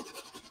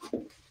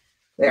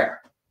 There.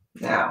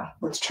 Now,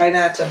 let's try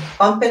not to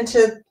bump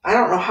into, I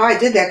don't know how I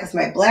did that because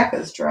my black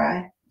is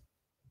dry.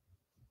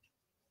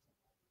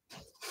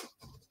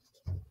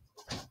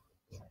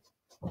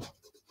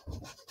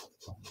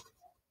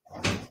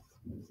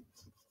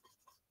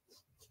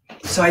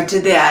 So I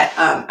did that.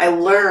 I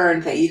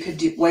learned that you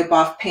could wipe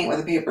off paint with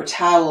a paper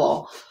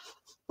towel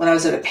when I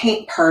was at a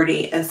paint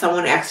party and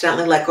someone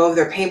accidentally let go of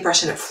their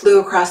paintbrush and it flew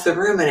across the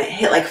room and it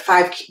hit like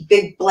 5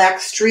 big black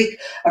streak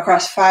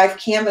across 5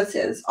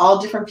 canvases,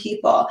 all different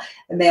people,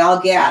 and they all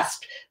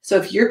gasped. So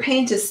if your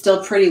paint is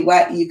still pretty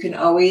wet, you can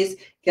always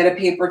get a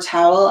paper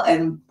towel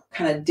and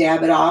kind of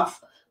dab it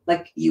off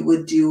like you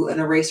would do an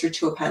eraser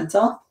to a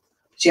pencil.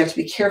 But you have to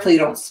be careful you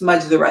don't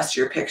smudge the rest of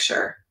your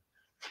picture.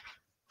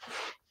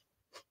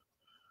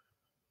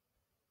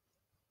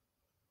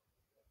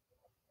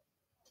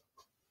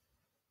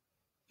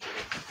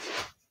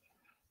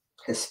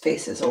 His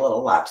face is a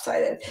little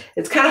lopsided.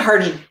 It's kind of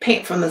hard to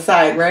paint from the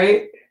side,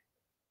 right?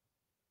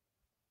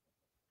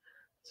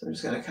 So I'm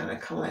just going to kind of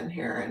come in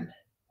here and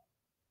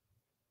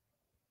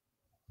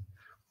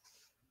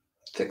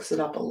fix it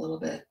up a little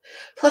bit.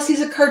 Plus,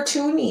 he's a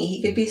cartoony.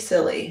 He could be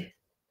silly.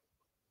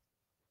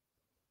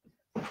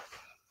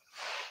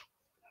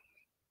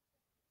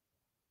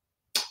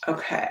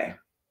 Okay.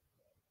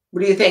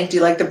 What do you think? Do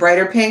you like the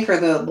brighter pink or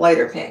the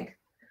lighter pink?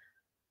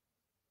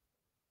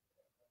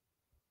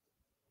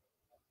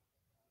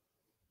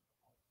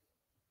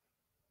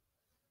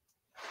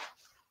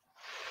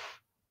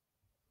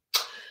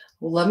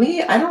 Well,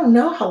 I don't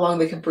know how long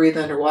they can breathe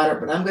underwater,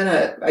 but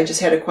I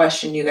just had a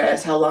question, you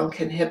guys. How long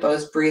can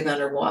hippos breathe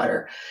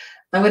underwater?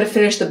 I'm going to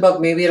finish the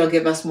book. Maybe it'll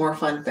give us more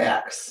fun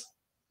facts.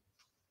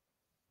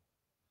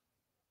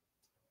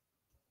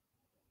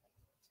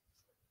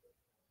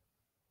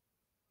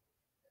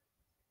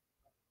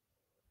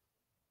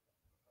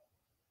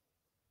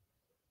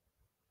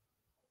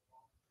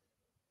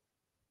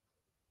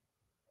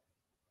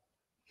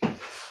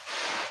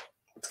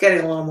 It's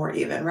getting a little more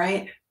even,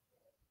 right?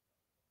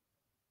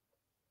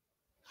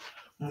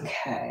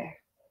 Okay.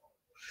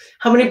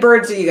 How many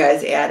birds are you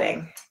guys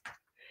adding?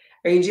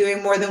 Are you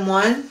doing more than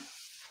one?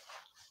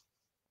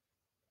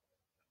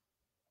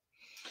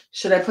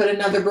 Should I put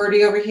another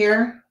birdie over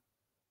here?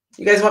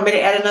 You guys want me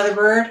to add another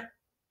bird?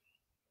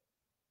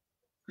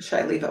 Or should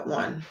I leave it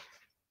one?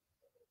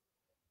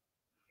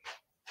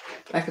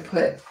 I could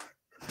put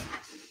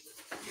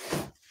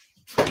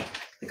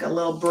like a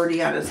little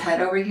birdie on his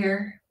head over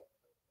here.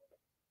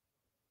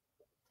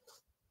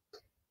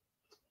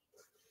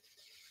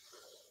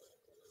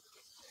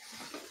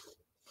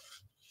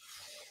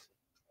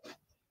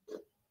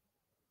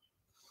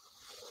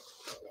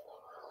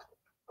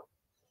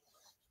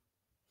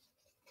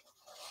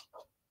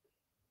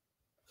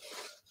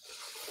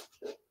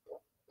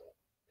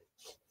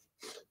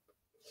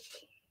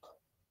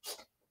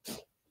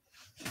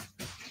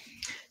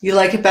 You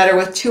like it better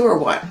with 2 or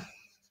 1?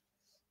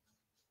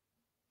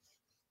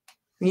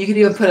 You could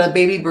even put a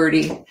baby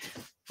birdie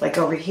like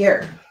over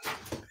here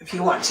if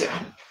you want to.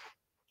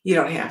 You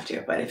don't have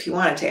to, but if you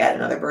wanted to add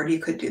another bird, you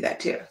could do that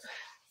too,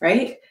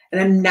 right? And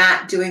I'm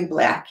not doing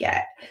black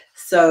yet.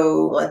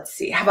 So let's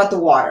see. How about the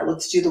water?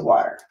 Let's do the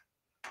water.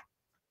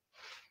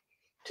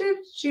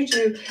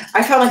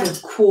 I found like a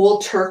cool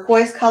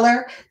turquoise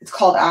color. It's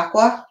called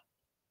aqua.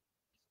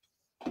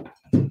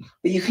 But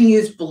you can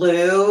use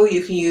blue.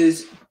 You can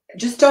use,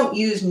 just don't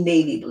use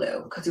navy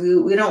blue because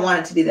we don't want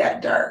it to be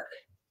that dark.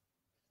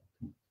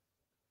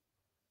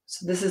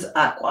 So this is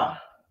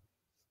aqua.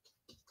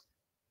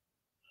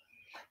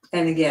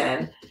 And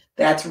again,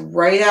 that's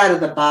right out of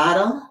the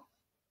bottle.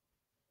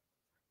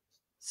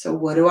 So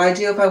what do I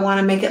do if I want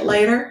to make it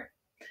lighter?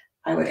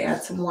 I would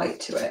add some white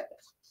to it.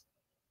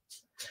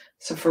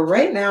 So for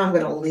right now, I'm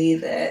going to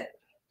leave it.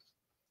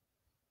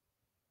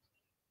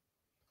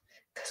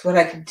 Because what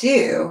I could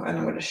do, and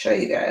I'm going to show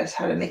you guys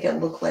how to make it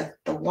look like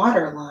the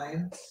water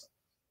lines.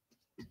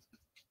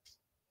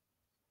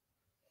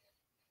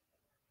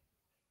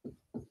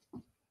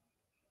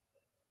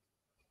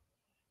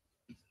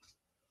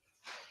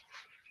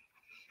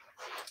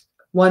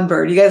 One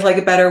bird. You guys like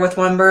it better with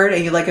one bird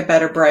and you like it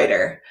better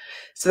brighter.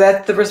 So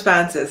that's the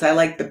responses. I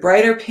like the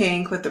brighter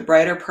pink with the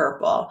brighter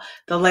purple.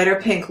 The lighter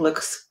pink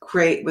looks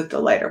great with the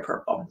lighter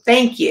purple.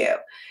 Thank you.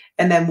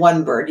 And then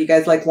one bird. You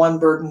guys like one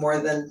bird more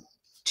than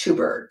 2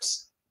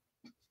 birds?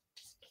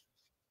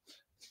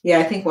 Yeah,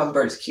 I think one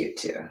bird's cute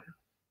too.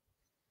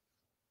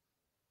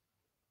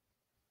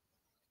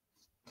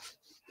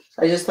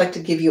 I just like to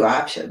give you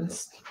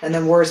options. And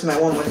then where's my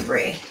one with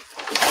 3?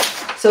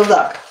 So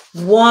look,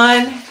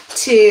 1,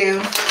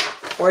 2,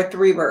 or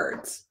 3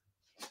 birds.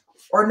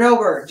 Or no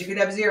birds. You could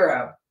have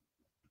 0.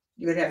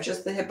 You would have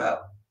just the hippo.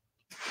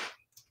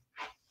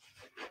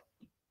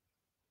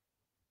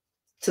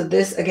 So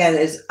this, again,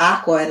 is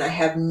aqua, and I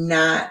have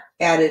not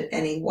added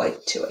any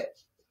white to it.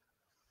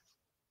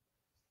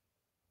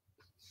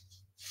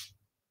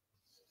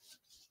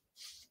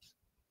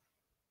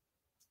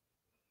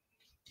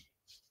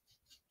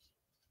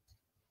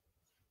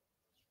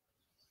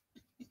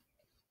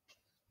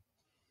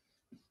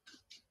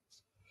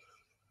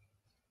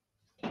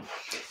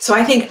 So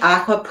I think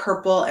aqua,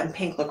 purple, and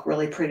pink look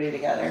really pretty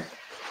together.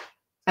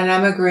 And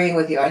I'm agreeing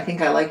with you. I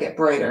think I like it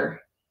brighter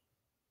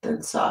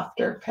than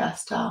softer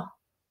pastel.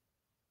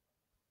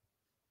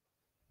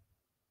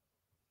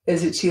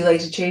 Is it too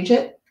late to change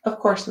it? Of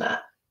course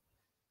not.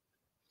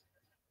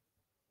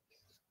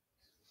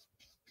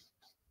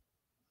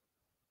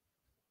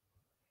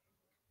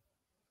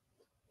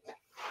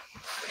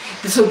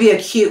 This would be a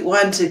cute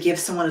one to give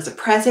someone as a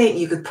present.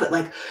 You could put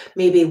like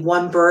maybe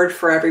 1 bird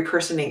for every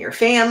person in your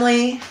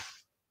family.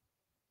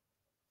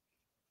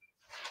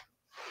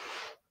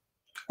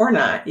 Or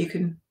not.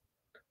 You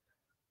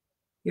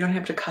don't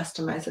have to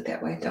customize it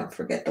that way. Don't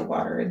forget the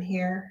water in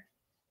here.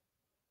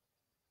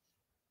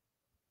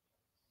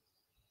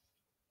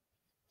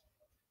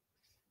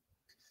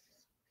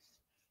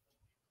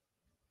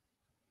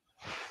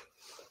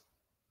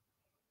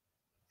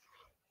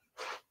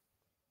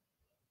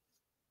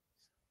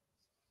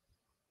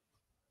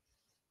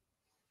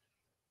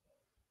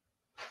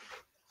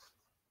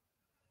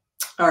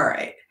 All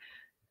right.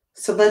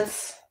 So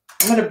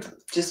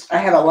I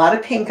have a lot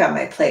of pink on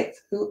my plate.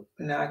 Ooh,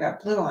 now I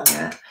got blue on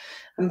that.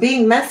 I'm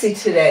being messy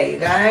today, you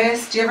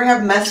guys. Do you ever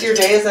have messier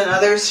days than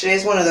others?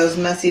 Today's one of those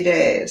messy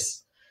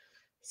days.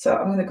 So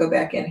I'm going to go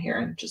back in here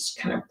and just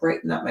kind of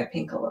brighten up my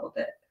pink a little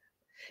bit.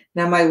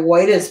 Now my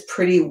white is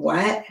pretty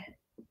wet.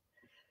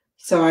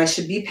 So I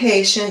should be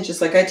patient,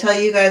 just like I tell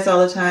you guys all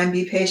the time.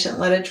 Be patient,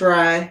 let it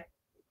dry.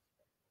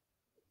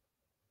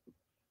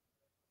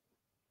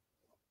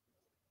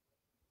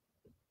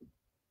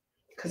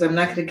 Because I'm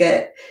not going to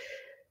get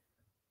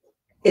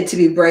it to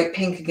be bright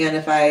pink again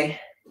if I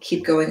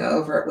keep going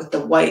over it with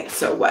the white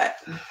so wet.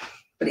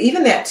 But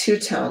even that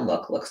 2-tone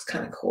look looks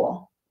kind of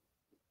cool.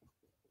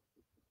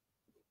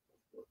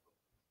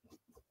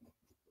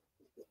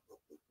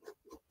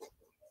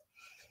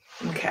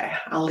 Okay,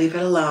 I'll leave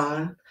it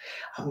alone.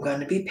 I'm going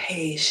to be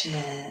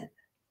patient.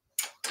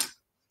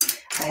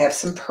 I have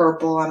some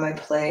purple on my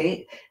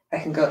plate. I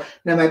can go,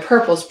 now my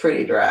purple's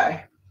pretty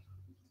dry.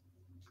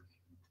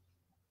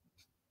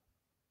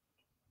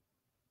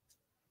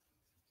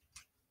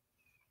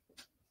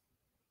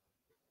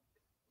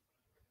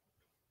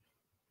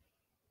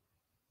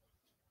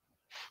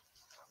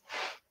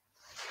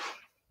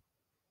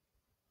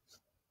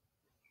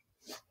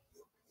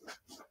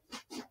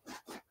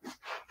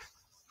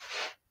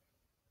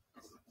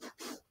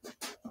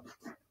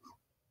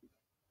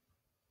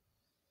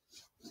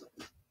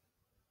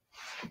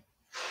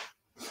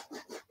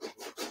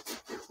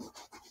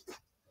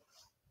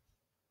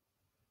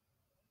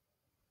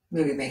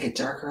 Maybe make it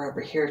darker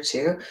over here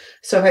too.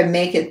 So if I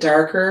make it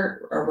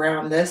darker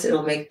around this,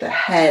 it'll make the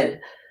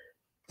head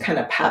kind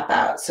of pop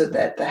out so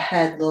that the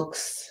head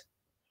looks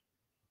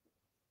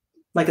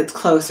like it's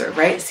closer,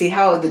 right? See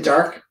how the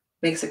dark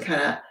makes it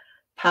kind of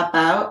pop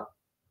out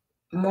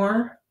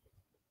more?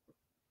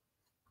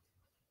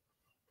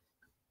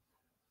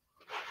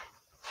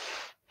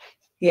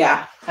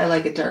 Yeah, I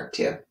like it dark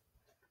too.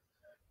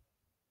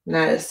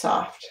 Not as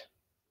soft.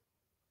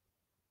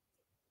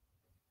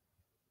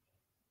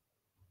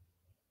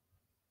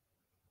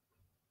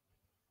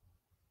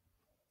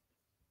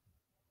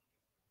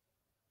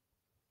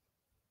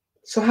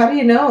 So how do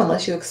you know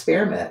unless you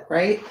experiment,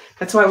 right?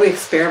 That's why we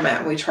experiment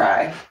and we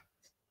try.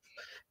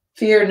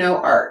 Fear no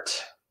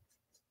art.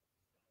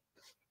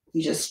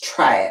 You just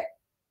try it.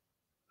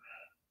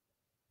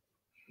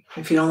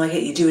 If you don't like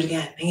it, you do it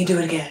again, and you do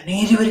it again, and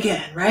you do it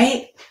again,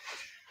 right?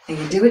 And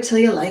you do it till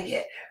you like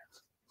it.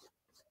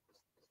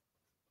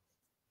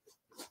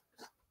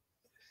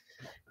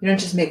 You don't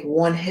just make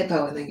one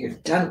hippo and then you're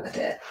done with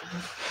it.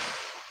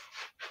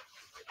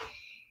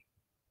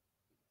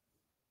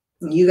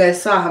 You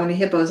guys saw how many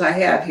hippos I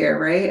have here,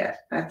 right?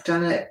 I've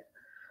done it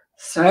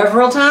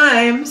several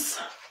times.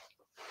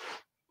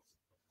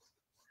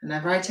 And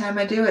every time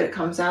I do it, it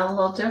comes out a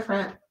little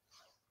different.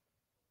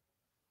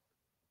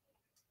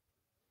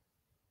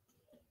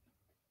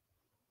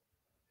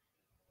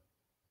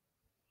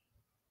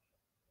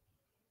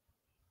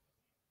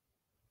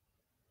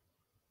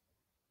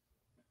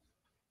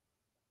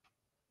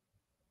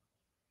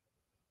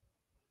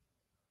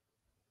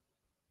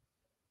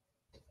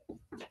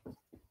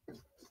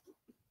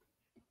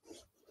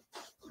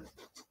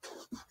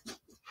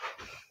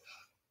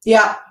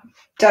 Yeah,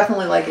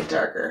 definitely like it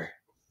darker.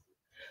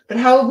 But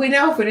how would we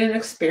know if we didn't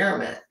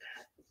experiment?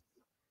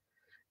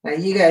 Now,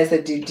 you guys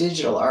that do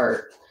digital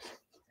art,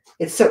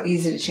 it's so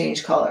easy to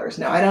change colors.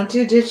 Now, I don't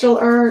do digital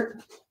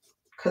art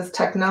because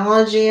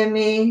technology and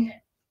me,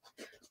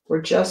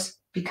 we're just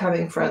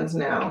becoming friends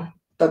now,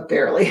 but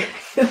barely.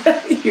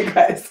 You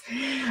guys,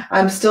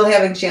 I'm still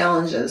having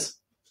challenges.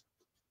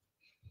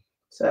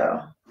 So,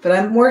 but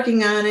I'm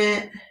working on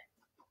it.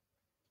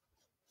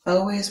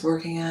 Always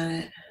working on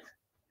it.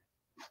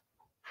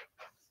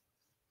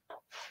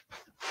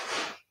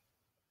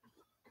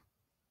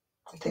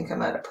 I think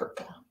I'm out of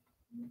purple.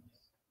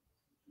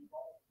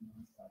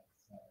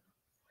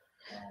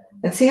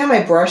 And see how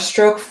my brush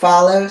stroke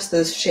follows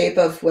the shape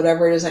of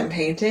whatever it is I'm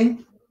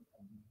painting?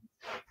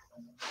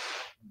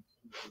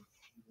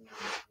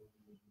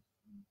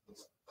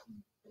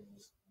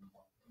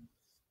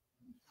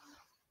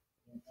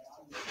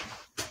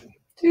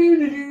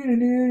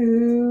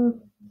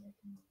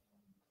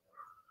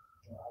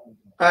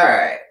 All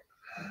right.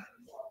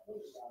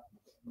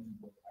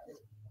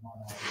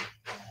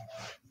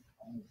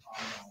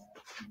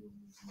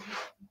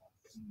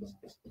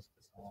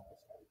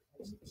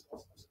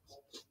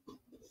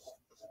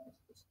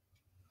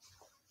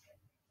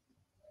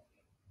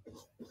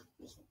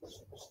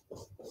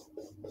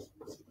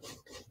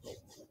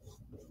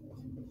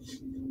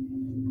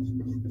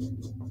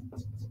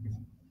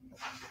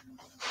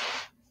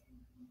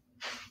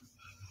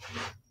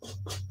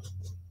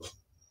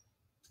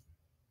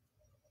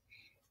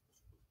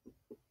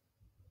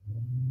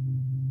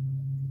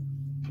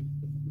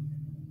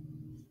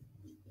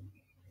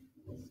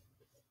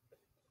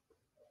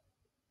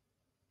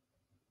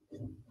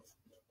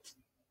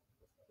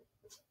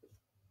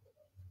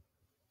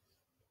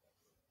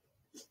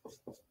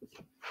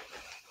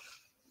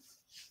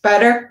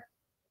 Better?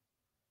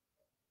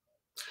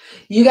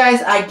 You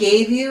guys, I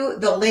gave you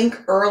the link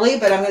early,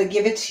 but I'm going to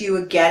give it to you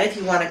again if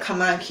you want to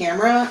come on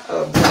camera.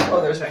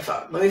 Oh, there's my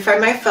phone. Let me find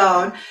my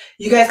phone.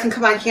 You guys can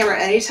come on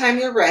camera anytime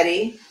you're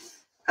ready.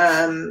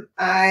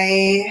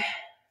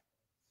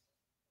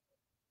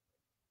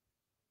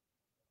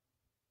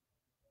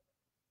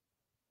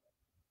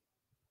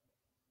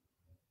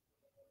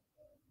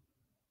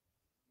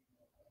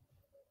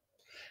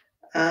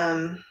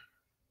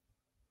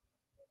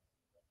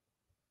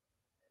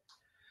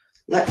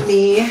 Let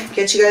me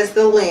get you guys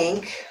the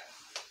link.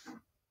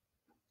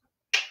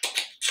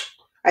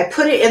 I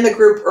put it in the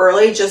group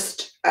early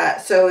just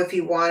so if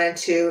you wanted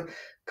to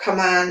come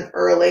on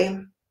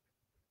early.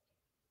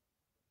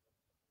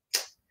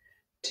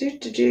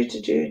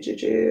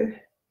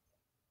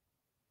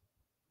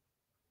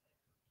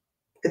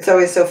 It's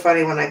always so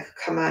funny when I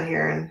come on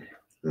here and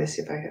let me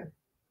see if I can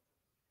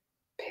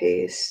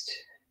paste.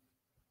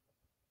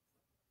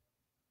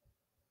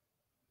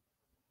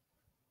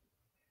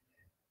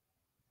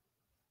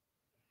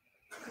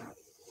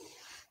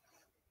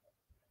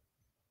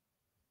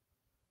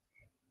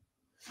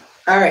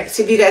 All right,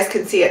 see if you guys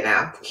can see it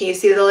now. Can you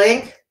see the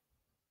link?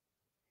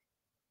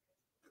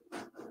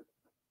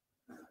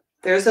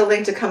 There's a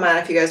link to come on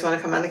if you guys want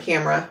to come on the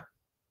camera.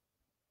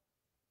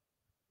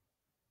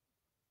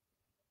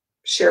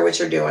 Share what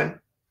you're doing.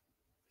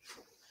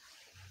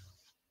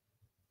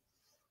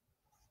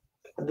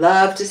 I'd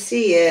love to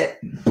see it.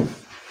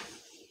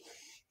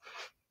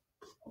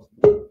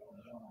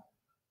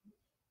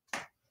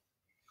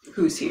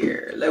 Who's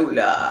here?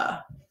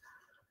 Lola.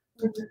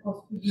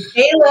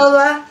 Hey,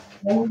 Lola.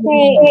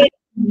 Hey.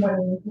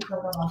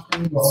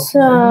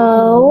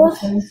 So,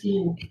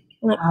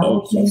 let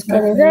me just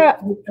get it up.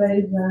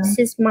 This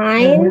is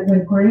mine.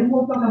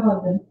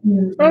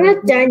 I'm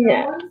not done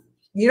yet.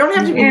 You don't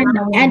have to be.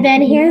 And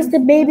then here's the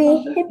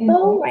baby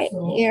hippo right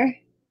here.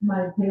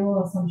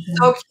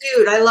 So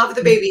cute. I love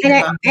the baby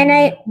hippo. And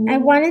I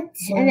wanted,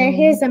 and then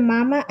here's the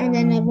mama, and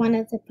then I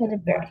wanted to put a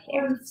bird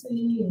here. That's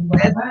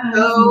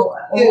so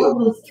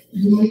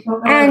cute.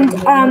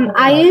 And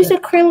I use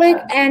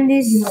acrylic and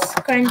these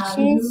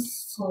scrunchies.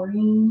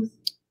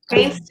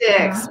 Paint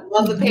sticks.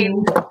 Love the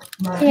paint.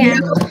 Yeah.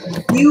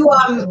 You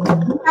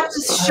have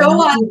to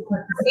show us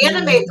the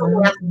anime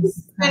for us.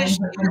 Finish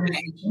the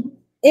anime.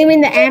 You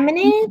mean the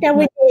anime that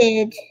we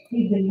did?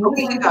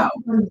 Okay, you go.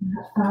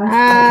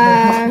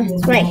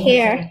 It's right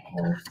here.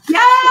 Yeah,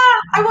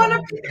 I want to.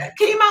 It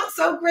came out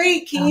so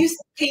great. Can you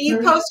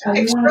post a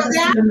picture of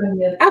that?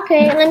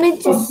 Okay, let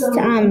me just You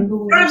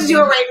don't have to do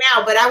it right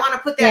now, but I want to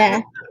put that.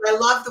 Yeah. I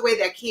love the way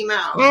that came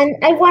out. And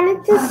I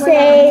wanted to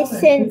say,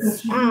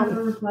 since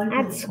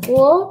at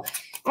school,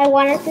 I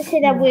wanted to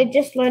say that we're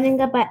just learning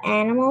about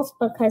animals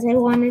because I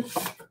wanted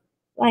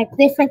like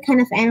different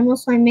kind of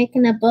animals. So I'm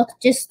making a book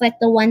just like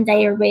the one that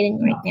you're reading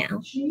right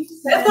now.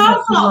 That's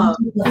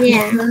awesome.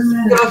 Yeah.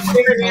 You have a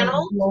favorite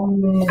animal?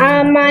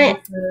 I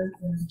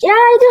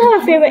do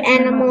have a favorite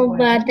animal,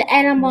 but the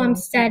animal I'm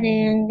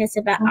studying is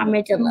about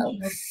armadillos.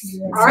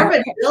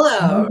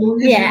 Armadillo.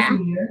 Yeah.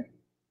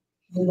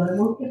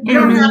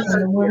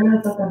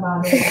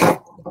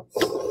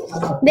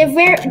 They're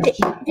very.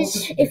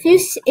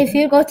 If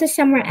you go to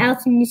somewhere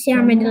else and you see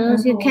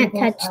armadillos, you can't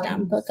touch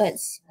them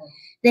because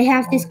they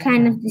have this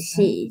kind of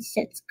disease.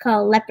 It's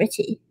called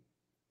leprosy.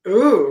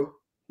 Ooh.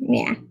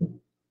 Yeah.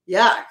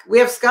 Yuck. We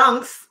have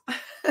skunks.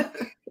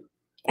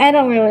 I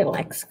don't really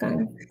like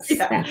skunks.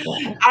 Yeah. That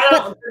way. I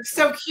don't. They're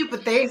so cute,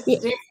 but they.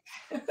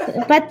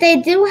 But they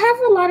do have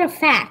a lot of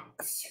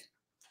facts.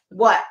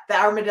 What? The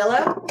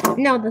armadillo?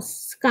 No, the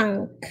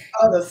skunk.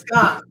 Oh, the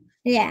skunk.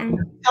 Yeah.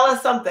 Tell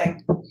us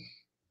something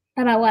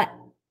About what?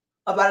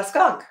 about a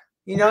skunk.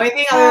 You know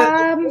anything?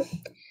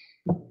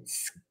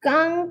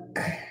 Skunk.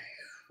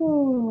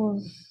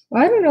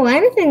 I don't know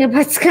anything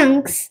about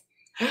skunks.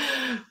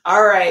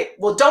 All right.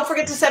 Well, don't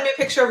forget to send me a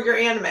picture of your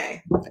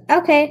anime.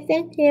 Okay,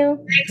 thank you.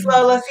 Thanks,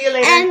 Lola. See you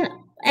later.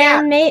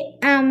 And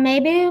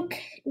maybe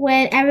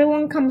when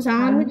everyone comes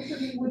on,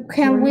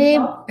 can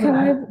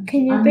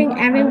you bring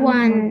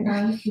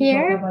everyone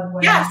here?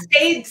 Yeah,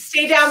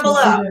 stay down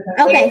below.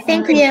 Okay,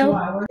 thank you. Yeah,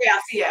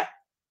 I'll see ya.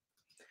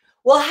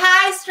 Well,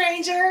 hi,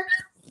 stranger.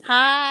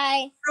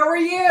 Hi. How are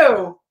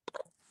you?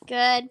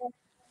 Good.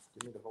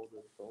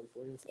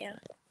 Yeah.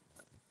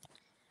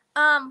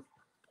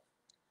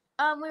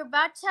 We're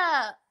about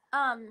to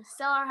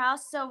sell our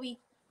house, so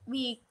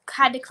we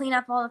had to clean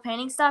up all the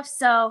painting stuff.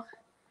 So,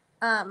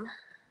 I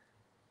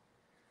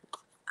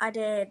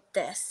did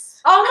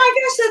this. Oh my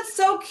gosh, that's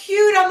so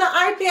cute on the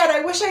iPad.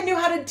 I wish I knew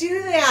how to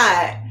do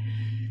that.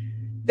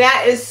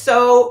 That is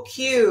so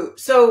cute.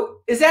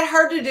 So, is that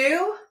hard to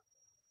do?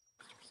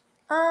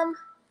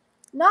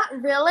 Not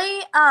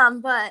really.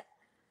 But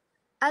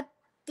at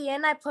the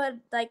end, I put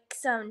like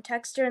some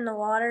texture in the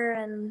water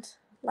and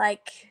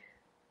like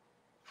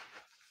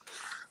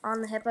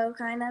on the hippo,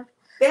 kind of.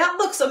 That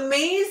looks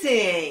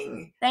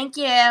amazing. Thank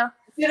you.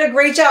 You did a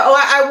great job. Oh,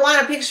 I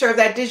want a picture of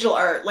that digital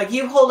art. Like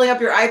you holding up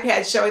your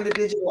iPad showing the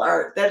digital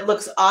art. That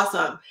looks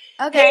awesome.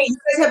 Okay. Hey, you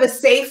guys have a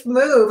safe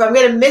move. I'm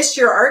going to miss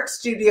your art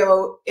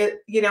studio,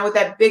 with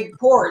that big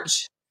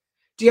porch.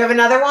 Do you have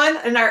another one?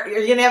 Are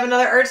you going to have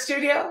another art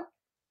studio?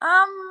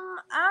 I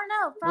don't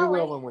know. Probably.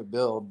 We will when we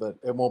build, but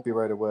it won't be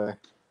right away.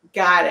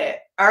 Got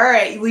it. All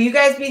right. Will you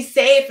guys be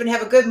safe and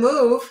have a good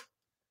move?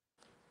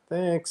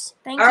 Thanks.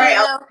 Thank All you.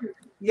 right.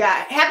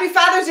 Yeah. Happy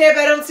Father's Day if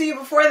I don't see you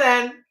before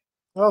then.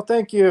 Oh,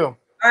 thank you.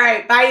 All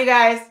right. Bye, you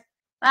guys.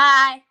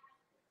 Bye.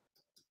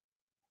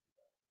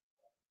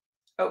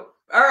 Oh,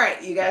 all right,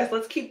 you guys.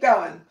 Let's keep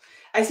going.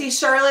 I see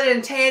Charlotte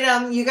and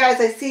Tatum. You guys,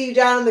 I see you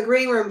down in the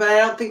green room, but I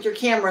don't think your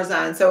camera's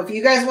on. So if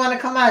you guys want to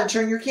come on,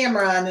 turn your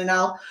camera on, and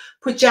I'll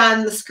put you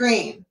on the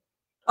screen.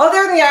 Oh,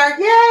 there they are.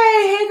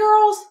 Yay. Hey,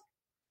 girls.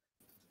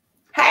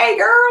 Hey,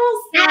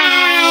 girls.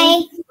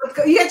 Hi. Let's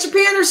go. You got your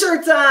panda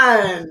shirts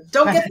on.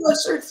 Don't get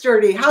those shirts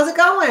dirty. How's it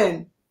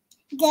going?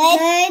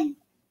 Good.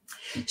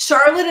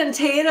 Charlotte and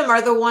Tatum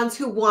are the ones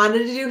who wanted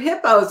to do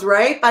hippos,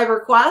 right? By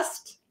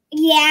request?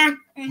 Yeah.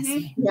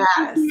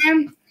 Yes.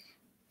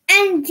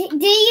 And do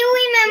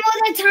you remember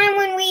the time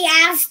when we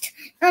asked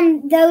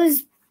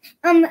those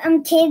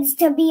kids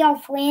to be our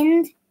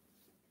friend?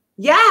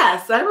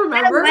 Yes, I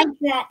remember. I like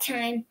that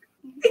time.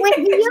 Wait,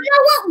 do you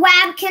know what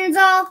Wabkins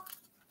are?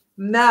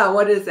 No,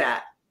 what is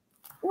that?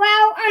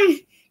 Well,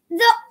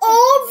 the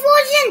old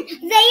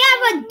version, they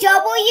have a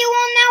W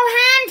on their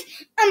hand.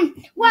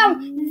 Well,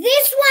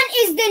 this one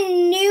is the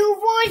new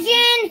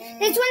version.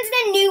 This one's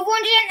the new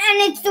version, and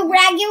it's the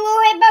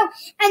regular hippo.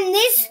 And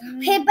this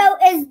hippo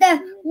is the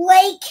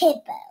lake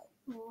hippo.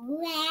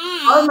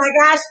 Oh my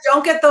gosh,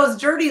 don't get those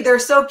dirty. They're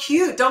so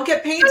cute. Don't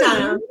get paint on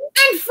them.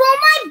 And for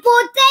my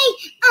birthday,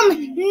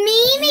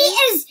 Mimi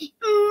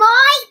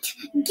might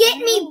get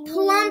me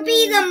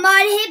Plumpy the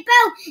mud hippo.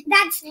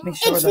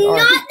 It's not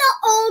the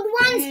old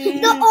ones.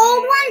 The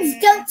old ones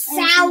don't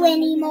sell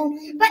anymore.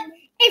 But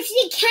if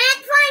she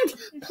can't find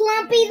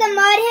Plumpy the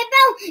mud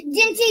hippo,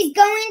 then she's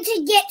going to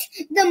get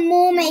the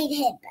mermaid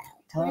hippo.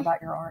 Tell her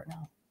about your art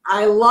now.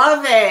 I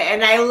love it,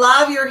 and I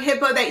love your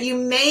hippo that you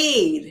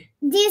made.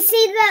 Do you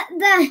see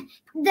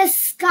the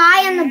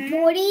sky on the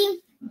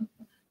body?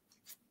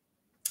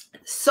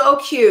 So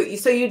cute.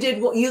 So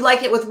you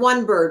like it with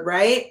one bird,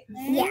 right?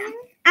 Yeah.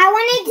 I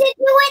wanted to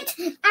do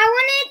it. I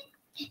wanted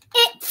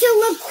it to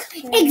look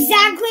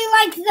exactly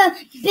like the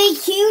big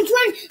huge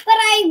one, but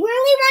I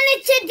really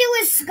wanted to do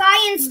a sky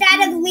instead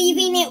of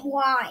leaving it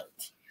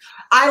white.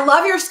 I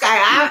love your sky.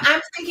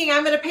 I'm thinking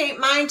I'm going to paint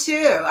mine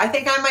too. I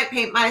think I might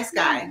paint my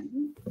sky.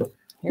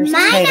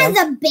 Mine is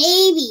a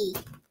baby.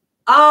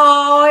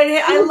 Oh,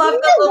 I love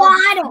the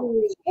water.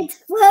 It's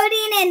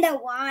floating in the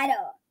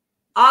water.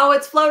 Oh,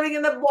 it's floating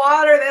in the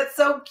water. That's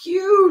so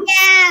cute.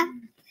 Yeah.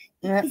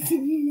 Yep.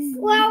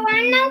 Well,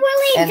 I'm not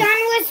really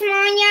done with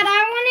mine yet.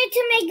 I wanted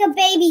to make a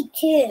baby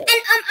too.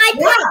 And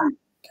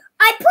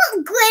I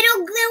put glitter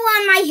glue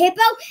on my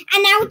hippo,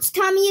 and now its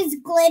tummy is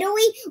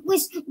glittery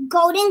with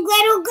golden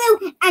glitter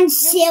glue and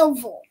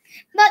silver.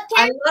 But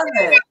can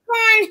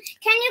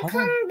you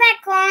come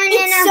back on?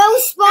 It's so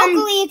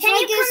sparkly. Can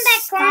you come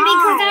back on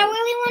because I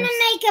really want to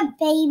make a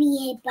baby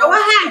hippo. Go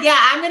ahead. Yeah,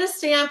 I'm going to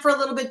stay on for a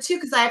little bit too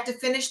because I have to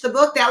finish the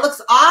book. That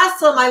looks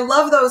awesome. I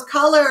love those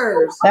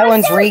colors. That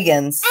one's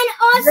Regan's. And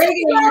also,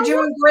 Regan, you're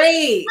doing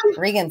great.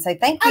 Regan, say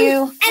thank you.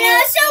 And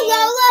also,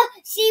 Lola,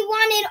 she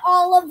wanted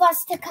all of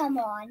us to come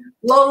on.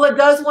 Lola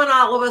does want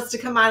all of us to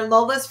come on.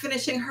 Lola's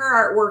finishing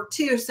her artwork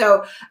too.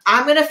 So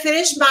I'm going to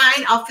finish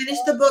mine. I'll finish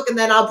the book and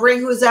then I'll bring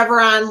who's ever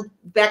on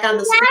back on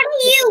the screen. Where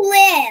do you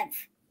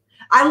live?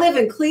 I live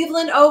in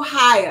Cleveland,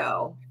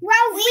 Ohio.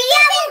 Well, we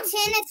live in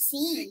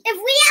Tennessee. If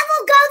we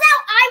ever go there,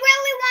 I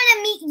really want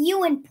to meet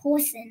you in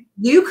person.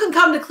 You can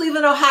come to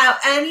Cleveland, Ohio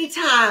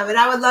anytime, and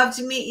I would love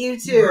to meet you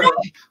too.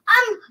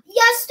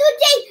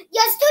 Yesterday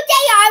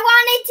I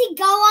wanted to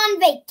go on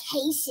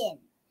vacation.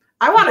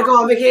 I want to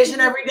go on vacation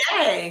every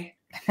day.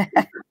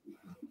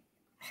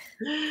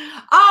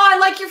 Oh, I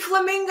like your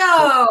flamingo.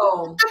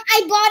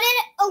 I bought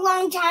it a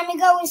long time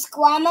ago with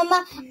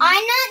Squamama.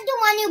 I'm not the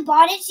one who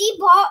bought it. She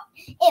bought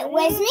it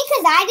with me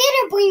because I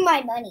didn't bring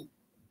my money.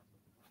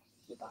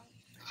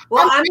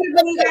 Well, I'm going to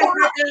bring you guys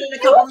back in a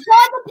couple minutes.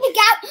 The pick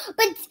out,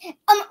 but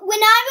when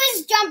I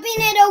was jumping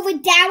it over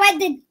down at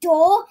the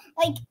door,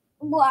 like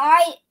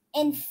right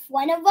in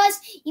front of us,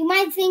 you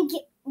might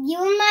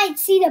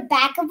see the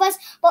back of us,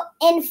 but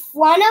in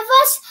front of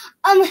us,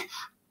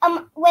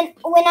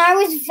 when I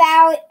was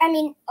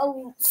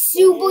a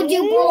super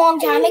duper long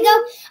time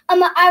ago,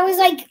 I was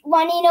like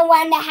running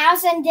around the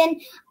house, and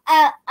then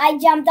I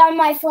jumped on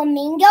my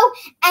flamingo,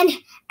 and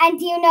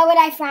do you know what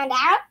I found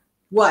out?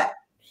 What?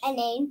 A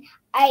name.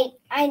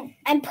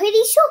 I'm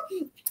pretty sure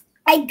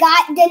I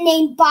got the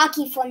name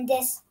Barky from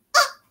this.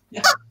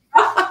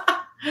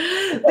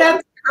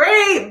 That's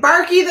great,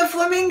 Barky the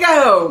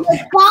flamingo.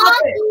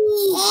 Barky.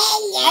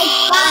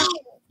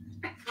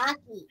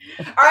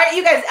 All right,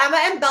 you guys, Emma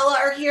and Bella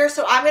are here,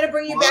 so I'm going to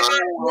bring you back on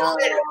in a little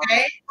bit,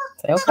 okay?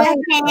 Okay.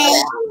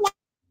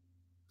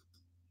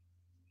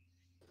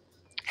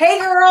 Hey,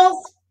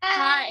 girls.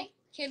 Hi.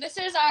 Okay, this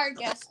is our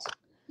guest.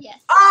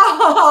 Yes.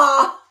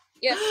 Oh.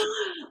 Yes.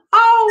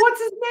 Oh,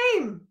 what's his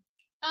name?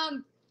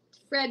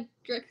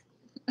 Frederick.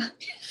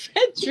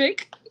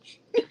 Frederick.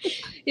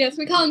 Yes,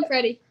 we call him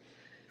Freddie.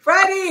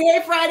 Freddie.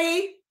 Hey,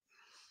 Freddie.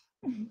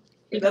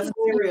 That's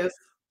hilarious.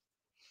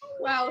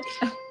 Wow.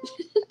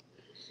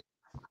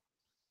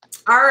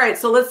 All right,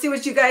 so let's see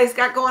what you guys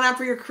got going on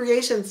for your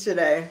creations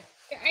today.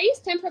 I use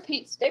tempera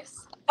paint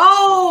sticks.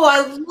 Oh, I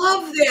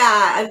love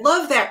that. I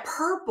love that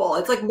purple.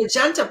 It's like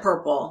magenta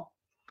purple.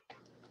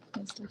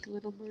 There's like a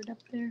little bird up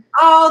there.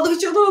 Oh, look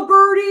at your little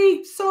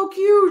birdie. So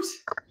cute.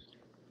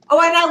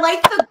 Oh, and I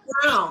like the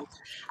ground.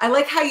 I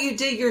like how you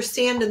did your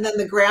sand and then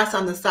the grass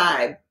on the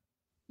side.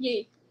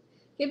 Yeah.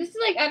 Yeah, this is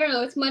like, I don't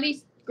know, it's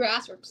muddy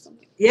grass or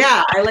something.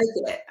 Yeah, I like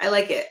it. I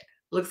like it.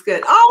 Looks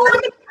good. Oh,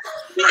 look at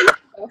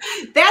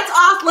that's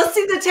awesome. Let's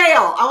see the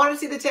tail. I want to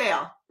see the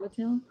tail. What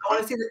tail? I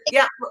want to see the,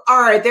 yeah.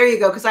 All right, there you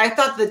go. Because I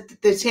thought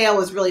that the tail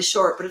was really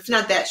short, but it's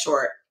not that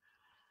short.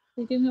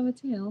 They do have a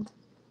tail.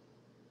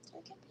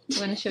 You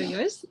want to show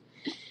yours?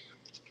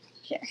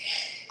 Sure.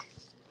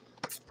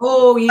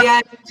 Oh,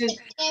 yeah.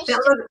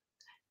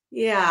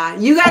 Yeah.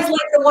 You guys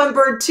like the one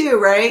bird too,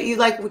 right? You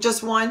like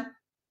just one?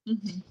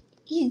 Mm-hmm.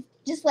 He's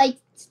just like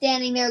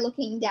standing there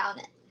looking down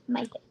at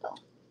my hippo.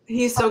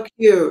 He's so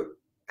cute.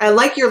 I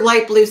like your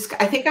light blue sky.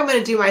 I think I'm going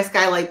to do my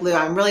sky light blue.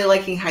 I'm really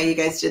liking how you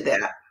guys did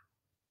that.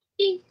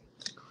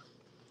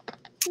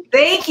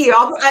 Thank you.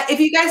 If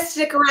you guys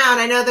stick around,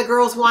 I know the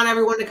girls want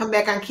everyone to come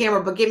back on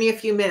camera, but give me a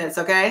few minutes,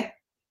 okay?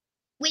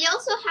 We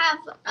also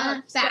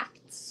have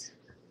facts.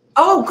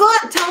 Oh,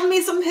 good. Tell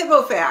me some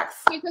hippo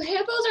facts. Okay, so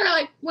hippos are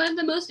like one of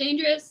the most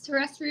dangerous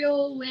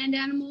terrestrial land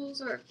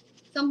animals or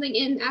something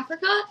in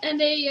Africa, and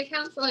they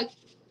account for like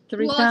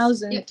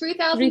 3,000. Yeah,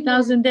 3,000.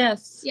 3,000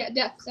 deaths. Yeah,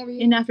 deaths every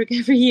year. In Africa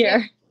every year.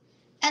 Yeah.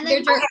 And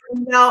then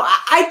No,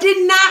 I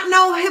did not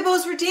know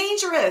hippos were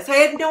dangerous. I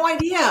had no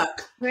idea.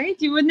 Right?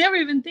 You would never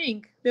even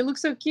think. They look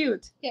so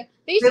cute. Yeah,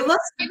 they used to be look-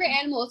 my favorite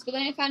animals, but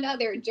then I found out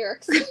they were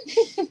jerks.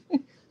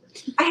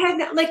 I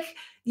had like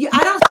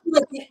I don't see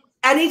like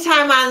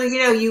anytime on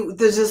the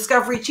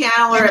Discovery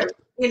Channel or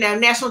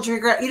National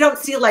Geographic, you don't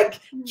see like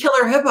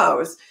killer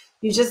hippos.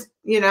 You just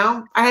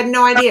I had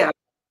no idea.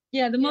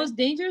 Yeah, the most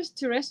dangerous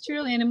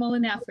terrestrial animal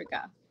in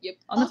Africa. Yep.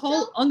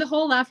 On the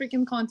whole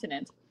African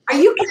continent. Are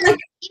you like?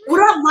 What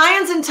about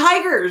lions and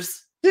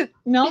tigers?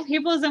 No,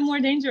 hippos are more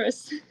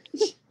dangerous.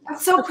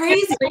 That's so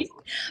crazy.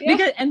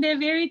 Because they're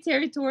very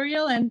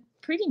territorial and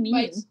pretty mean.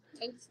 Bites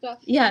and stuff.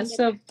 Yeah,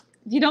 so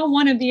you don't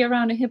want to be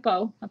around a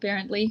hippo,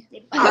 apparently.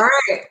 All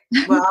right.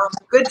 Well,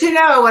 good to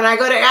know when I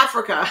go to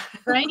Africa.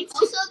 Right?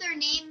 Also, their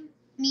name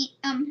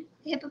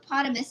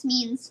hippopotamus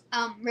means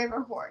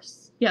river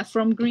horse. Yeah,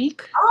 from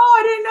Greek. Oh,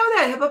 I didn't know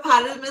that.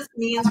 Hippopotamus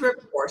means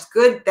river horse.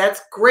 Good.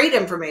 That's great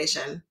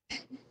information.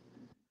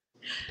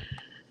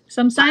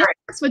 Some science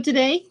for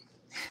today.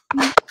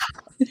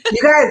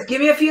 You guys,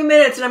 give me a few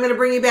minutes and I'm going to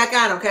bring you back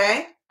on,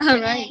 okay? All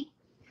right.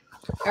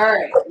 All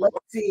right. Let's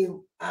see.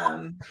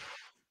 All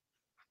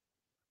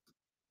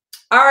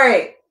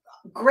right.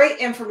 Great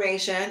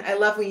information. I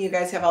love when you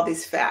guys have all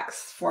these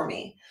facts for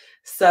me.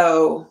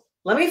 So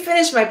let me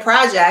finish my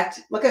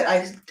project. Look at,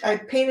 I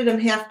painted him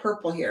half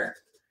purple here.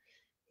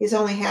 He's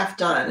only half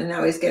done and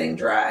now he's getting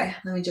dry.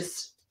 Let me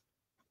just,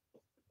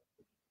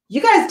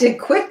 you guys did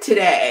quick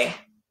today.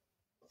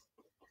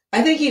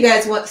 I think you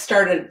guys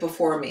started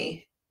before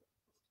me.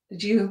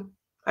 Did you?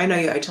 I know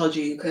I told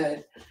you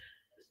could.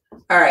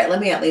 All right, let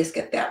me at least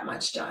get that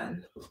much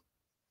done.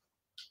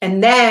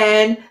 And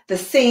then the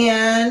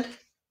sand.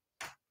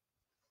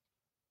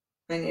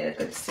 I need a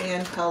good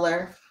sand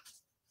color.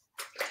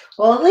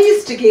 Well, at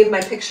least it gave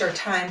my picture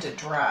time to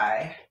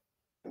dry.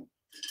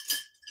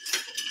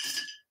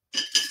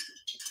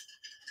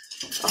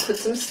 I'll put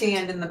some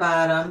sand in the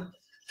bottom.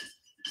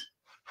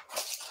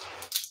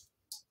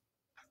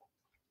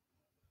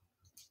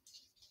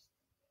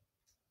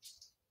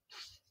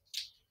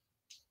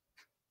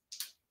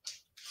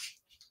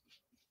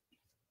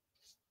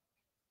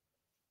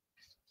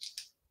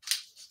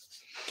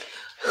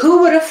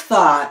 Who would have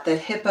thought that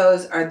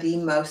hippos are the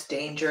most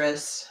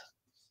dangerous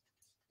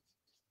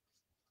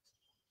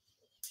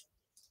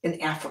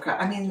in Africa?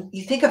 I mean,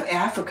 you think of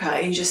Africa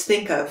and you just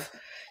think of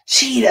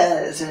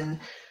cheetahs and,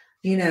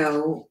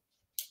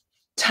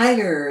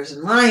 tigers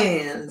and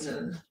lions.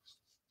 And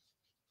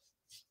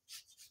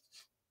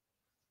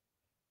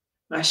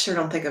I sure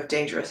don't think of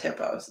dangerous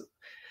hippos.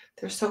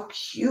 They're so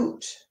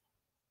cute.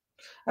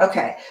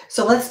 Okay,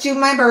 so let's do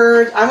my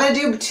bird. I'm going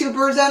to do 2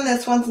 birds on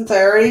this one since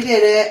I already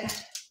did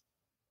it.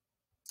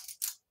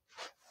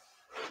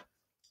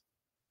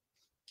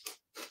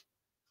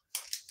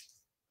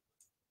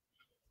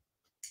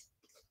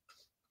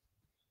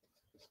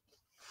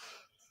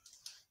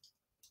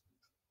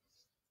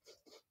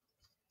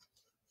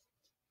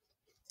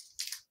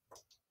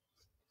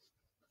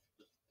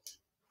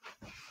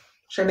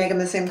 Should I make them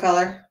the same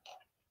color?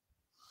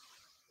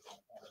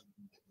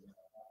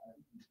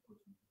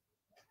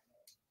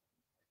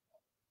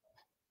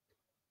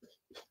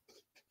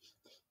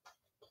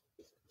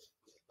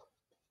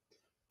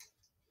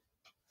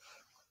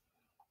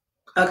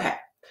 Okay.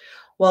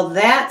 Well,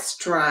 that's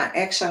dry.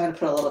 Actually, I'm going to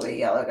put a little bit of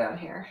yellow down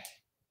here.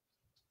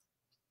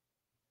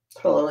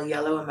 Put a little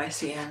yellow in my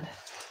sand.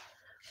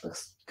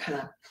 Looks kind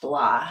of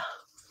blah.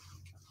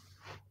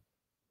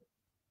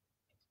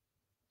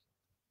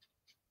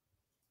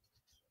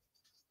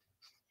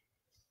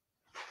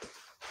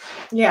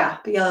 Yeah,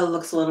 the yellow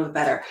looks a little bit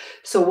better.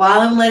 So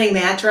while I'm letting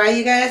that dry,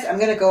 you guys, I'm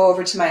going to go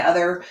over to my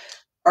other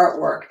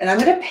artwork. And I'm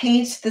going to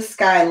paint the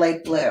sky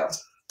light blue.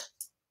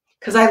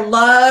 Because I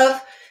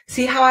love,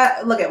 see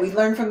how we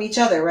learn from each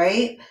other,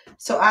 right?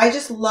 So I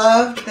just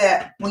loved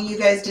that when you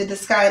guys did the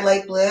sky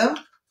light blue.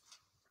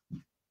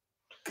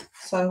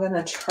 So I'm going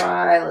to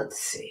try, let's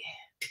see.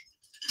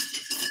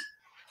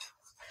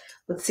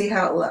 Let's see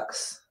how it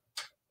looks.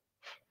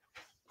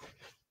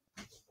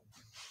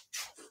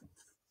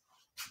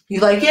 You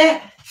like it?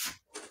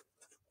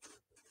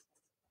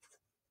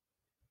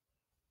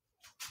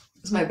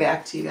 This is my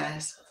back to you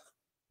guys.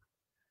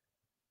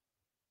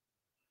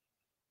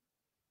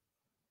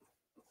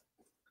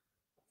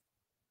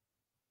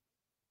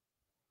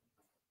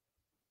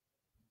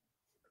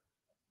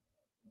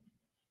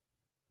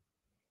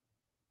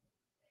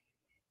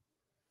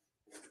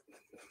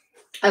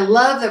 I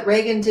love that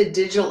Reagan did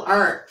digital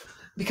art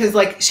because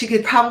she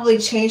could probably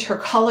change her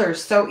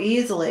colors so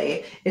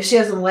easily. If she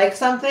doesn't like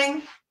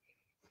something,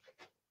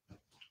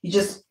 you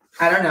just,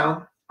 I don't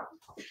know,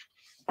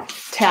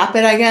 tap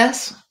it, I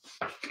guess.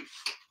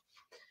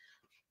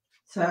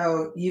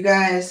 So you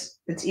guys,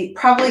 it's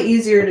probably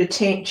easier to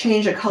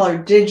change a color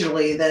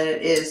digitally than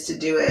it is to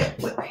do it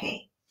with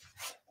paint.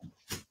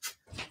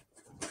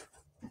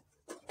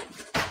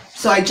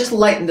 So I just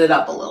lightened it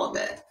up a little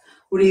bit.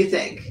 What do you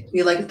think? Do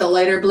you like it the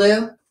lighter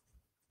blue?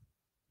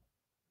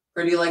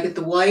 Or do you like it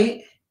the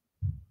white?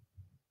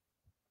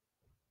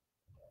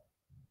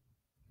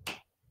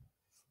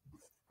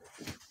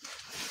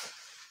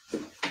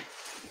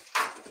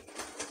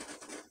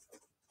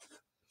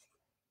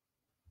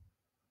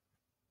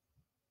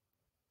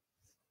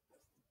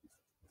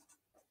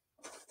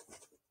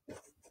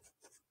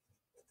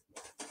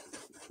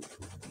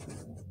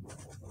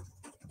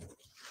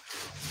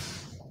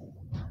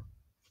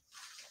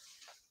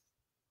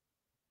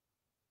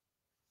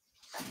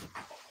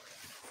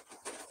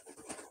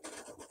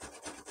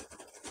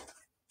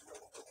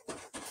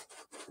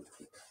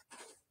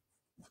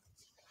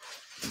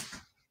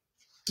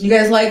 You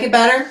guys like it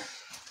better?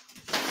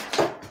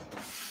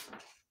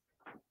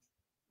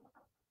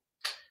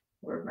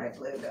 Where'd my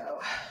blue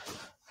go?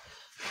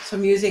 So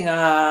I'm using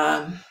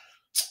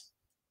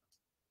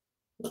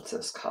what's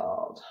this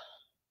called?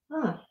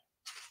 Huh.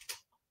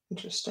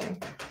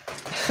 Interesting.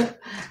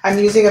 I'm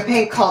using a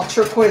paint called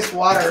Turquoise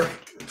Water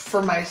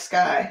for my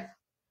sky,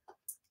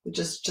 which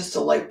is just a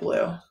light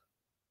blue.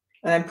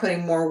 And I'm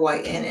putting more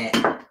white in it.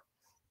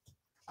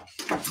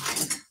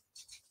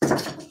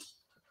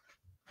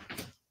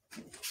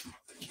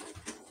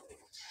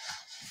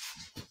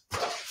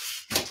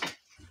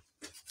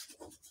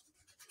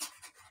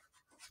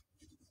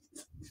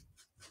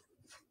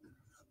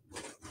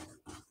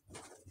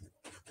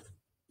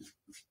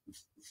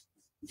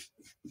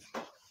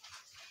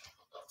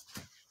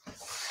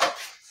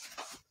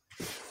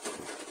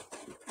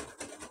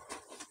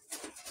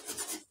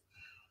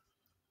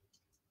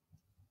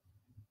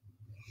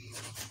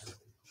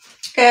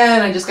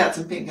 And I just got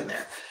some pink in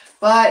there.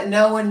 But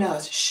no one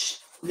knows. Shh.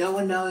 No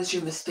one knows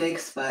your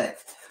mistakes, but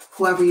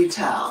whoever you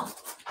tell.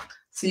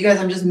 So you guys,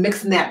 I'm just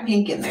mixing that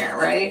pink in there,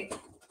 right?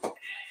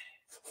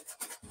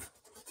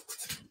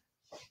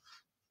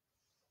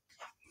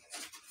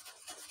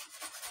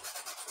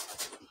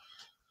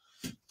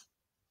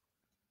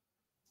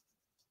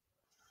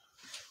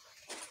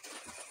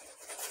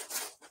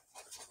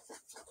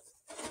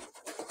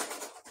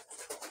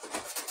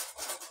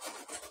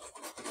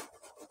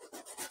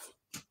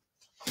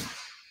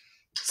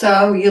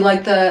 So you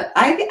like the,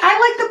 I like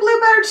the blue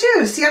better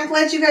too. See, I'm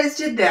glad you guys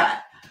did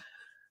that.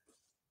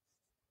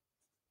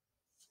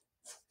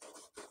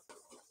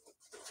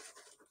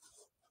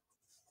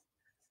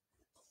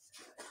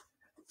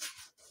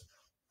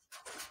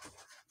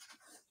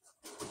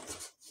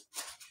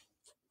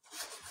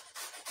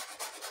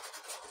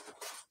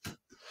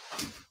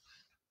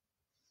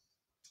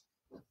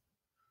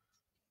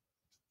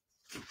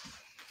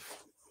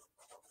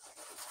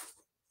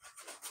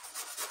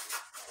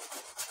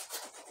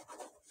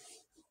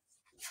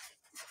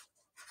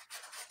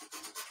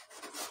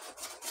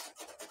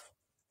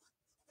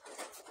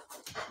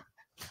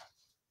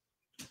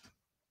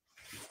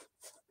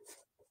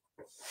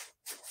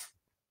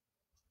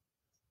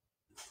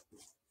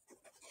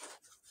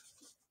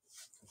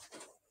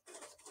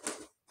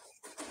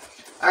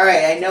 All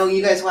right, I know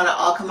you guys want to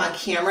all come on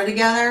camera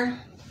together.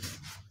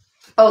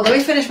 Oh, let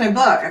me finish my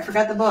book. I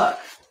forgot the book.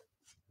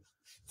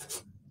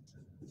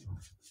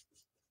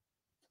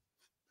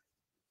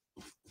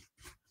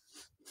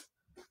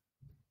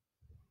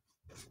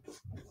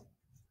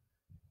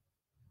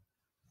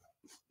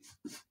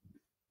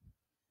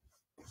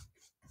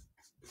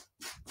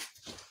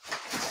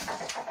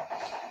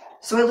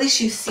 So at least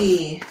you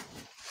see,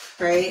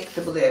 right,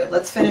 the blue.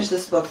 Let's finish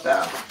this book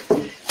though.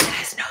 You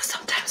guys know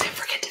sometimes I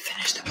forget to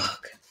finish the book.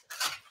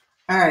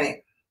 All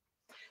right.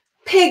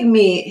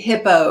 Pygmy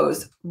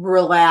hippos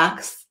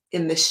relax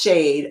in the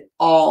shade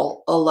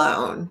all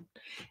alone.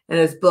 In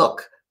his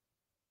book,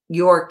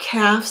 Your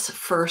Calf's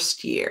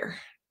First Year.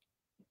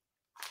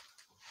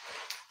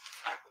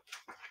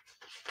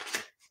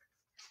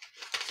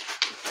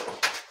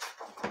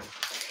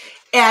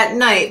 At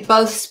night,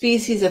 both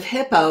species of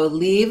hippo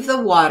leave the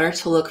water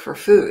to look for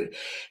food.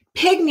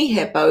 Pygmy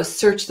hippos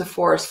search the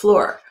forest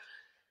floor.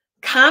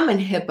 Common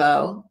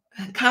hippos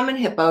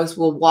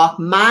will walk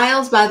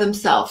miles by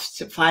themselves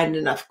to find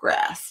enough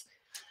grass.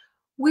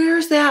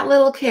 Where's that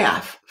little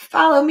calf?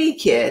 Follow me,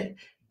 kid.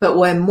 But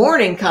when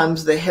morning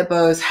comes, the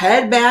hippos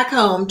head back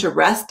home to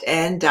rest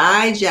and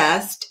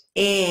digest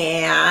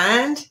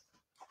and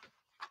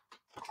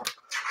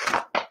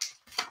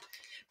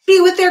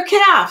be with their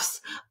calves.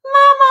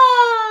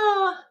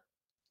 Mama!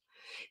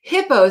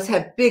 Hippos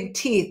have big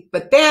teeth,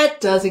 but that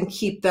doesn't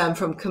keep them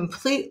from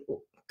completely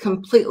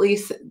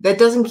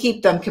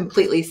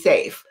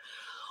safe.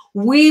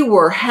 We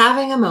were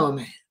having a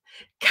moment.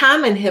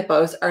 Common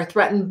hippos are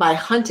threatened by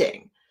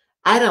hunting.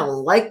 I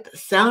don't like the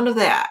sound of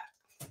that.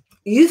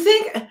 You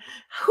think, who's going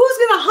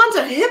to hunt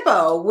a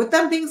hippo with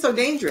them being so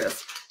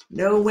dangerous?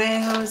 No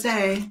way,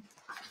 Jose.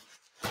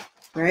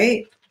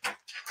 Right?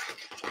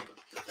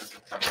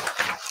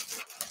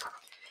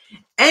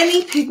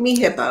 Any pygmy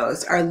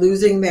hippos are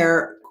losing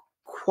their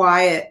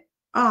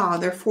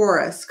their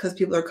forests because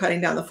people are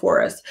cutting down the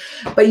forest.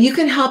 But you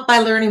can help by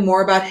learning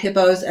more about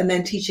hippos and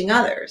then teaching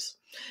others,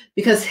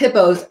 because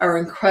hippos are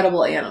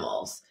incredible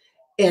animals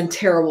and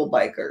terrible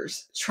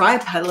bikers. Try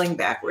pedaling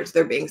backwards.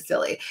 They're being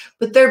silly.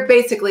 But they're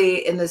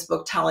basically in this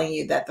book telling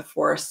you that the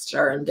forests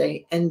are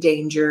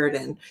endangered,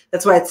 and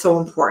that's why it's so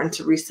important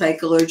to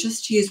recycle or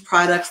just use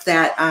products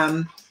that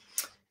are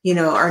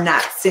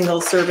not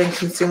single-serving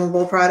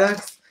consumable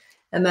products.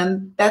 And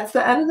then that's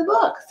the end of the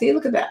book. See,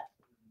 look at that.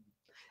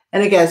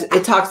 And again,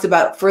 it talks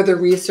about further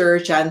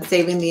research on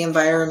saving the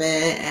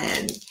environment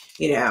and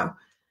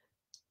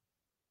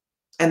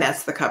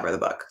that's the cover of the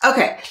book.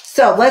 Okay,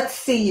 so let's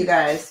see, you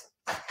guys.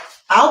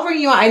 I'll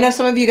bring you on. I know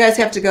some of you guys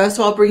have to go,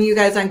 so I'll bring you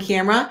guys on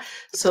camera.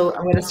 So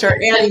I'm going to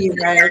start adding you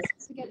guys.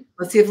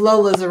 Let's see if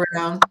Lola's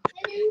around.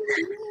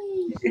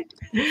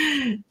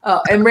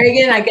 Oh, and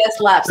Reagan, I guess,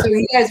 left. So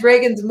you guys,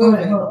 Reagan's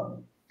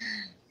moving.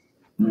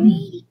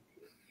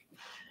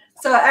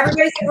 So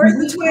everybody, where's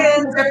the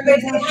twins?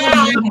 Everybody say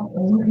hi.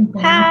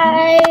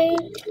 Hi.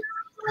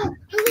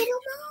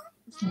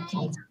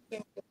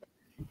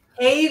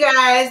 Hey, you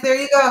guys. There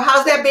you go.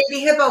 How's that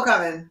baby hippo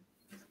coming?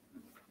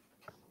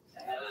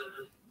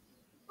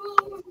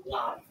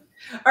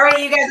 All right,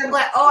 you guys. I'm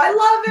glad. Oh, I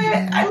love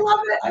it. I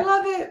love it. I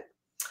love it.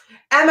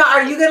 Emma,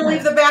 are you going to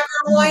leave the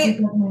background white?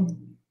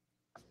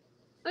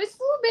 It's a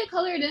little bit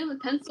colored in with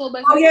pencil,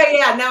 but Oh,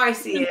 yeah. Now I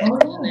see it.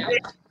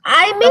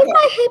 I made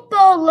my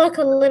hippo look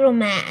a little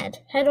mad.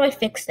 How do I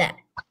fix that?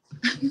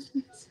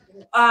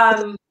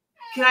 Can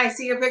I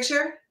see your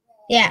picture?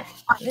 Yeah,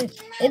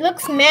 it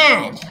looks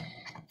mad.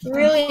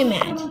 Really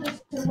mad.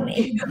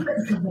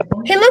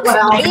 He looks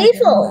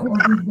evil.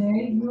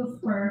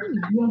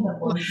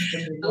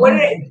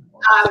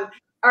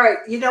 All right.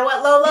 You know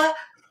what, Lola?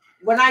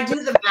 When I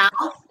do the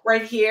mouth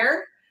right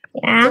here,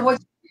 Yeah. so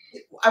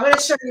I'm going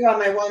to show you on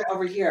my one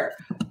over here.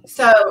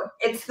 So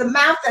it's the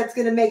mouth that's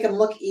going to make him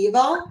look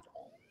evil.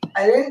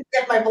 I didn't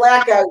get my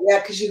black out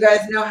yet because you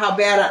guys know how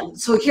bad I.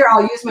 So here,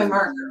 I'll use my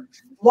marker.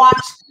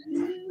 Watch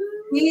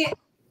me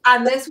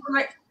on this one.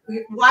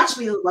 Right, watch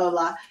me,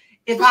 Lola.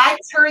 If I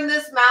turn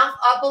this mouth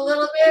up a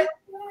little bit,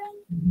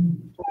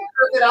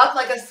 curve it up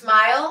like a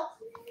smile.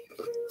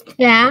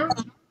 Yeah.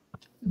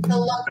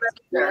 He'll look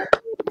better.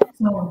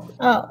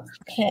 Oh,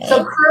 okay.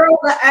 So curl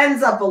the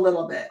ends up a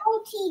little bit.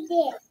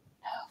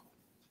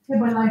 Yeah,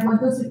 but like, how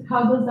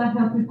does that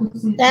help you to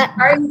see? That.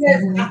 All right, you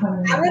guys,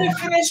 I'm going to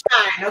finish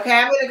mine, okay?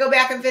 I'm going to go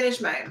back and finish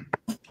mine.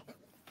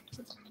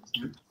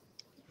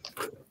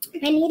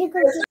 I need to go.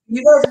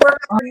 You guys work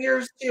on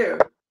yours too.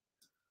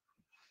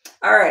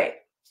 All right.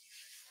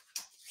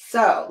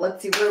 So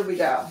let's see, where did we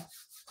go?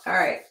 All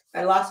right.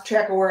 I lost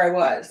track of where I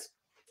was.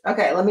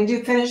 Okay, let me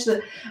finish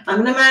the,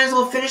 I'm going to might as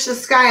well finish the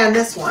sky on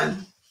this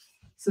one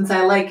since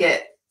I like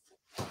it.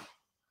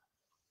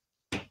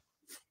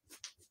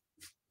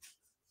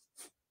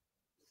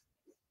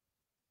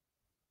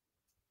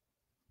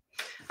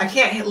 I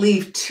can't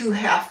leave two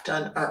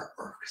half-done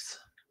artworks.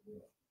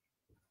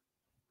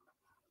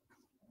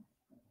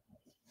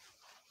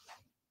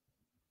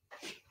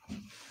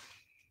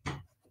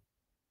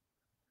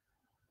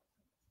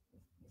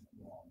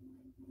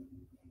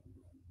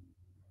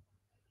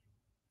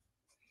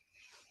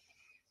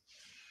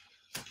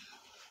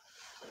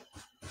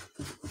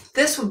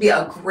 This would be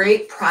a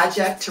great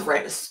project to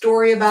write a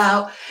story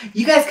about.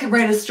 You guys could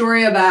write a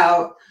story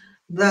about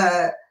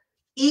the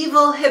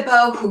evil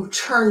hippo who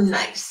turned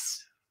nice.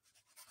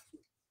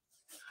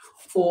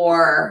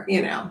 Or,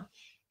 you know,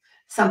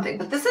 something.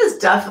 But this is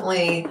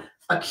definitely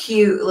a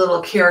cute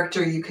little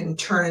character you can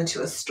turn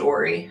into a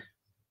story.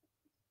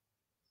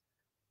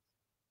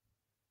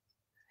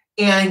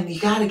 And you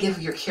got to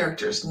give your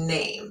characters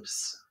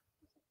names.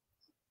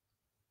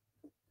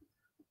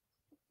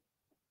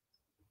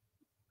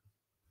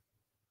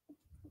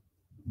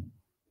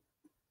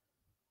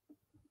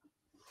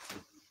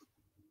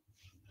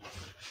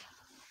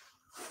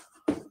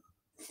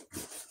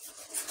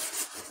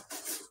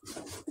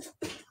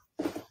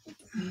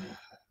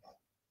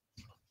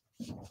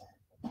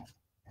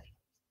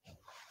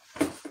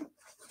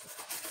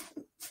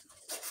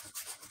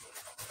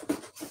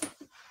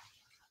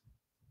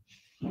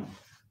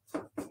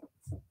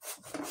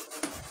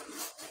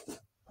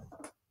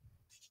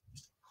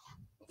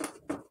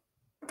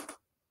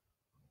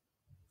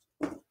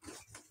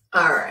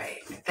 All right.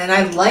 And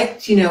I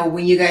liked, you know,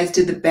 when you guys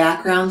did the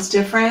backgrounds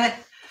different.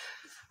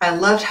 I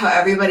loved how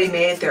everybody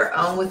made their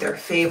own with their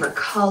favorite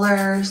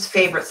colors,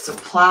 favorite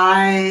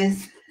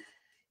supplies.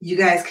 You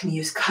guys can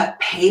use cut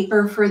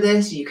paper for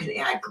this. You can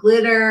add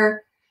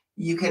glitter.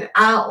 You can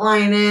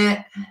outline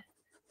it.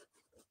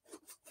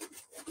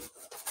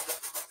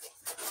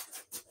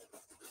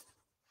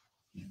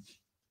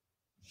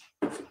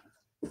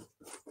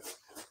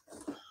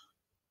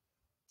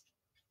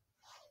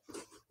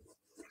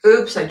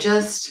 Oops, I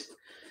just,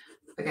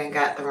 again,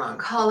 got the wrong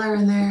color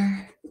in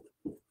there.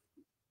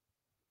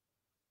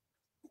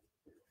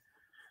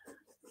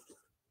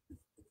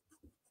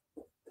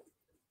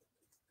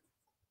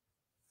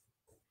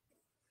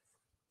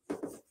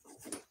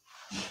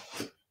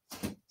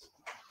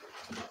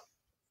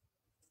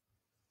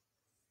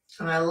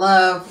 And I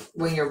love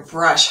when your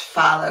brush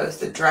follows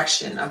the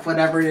direction of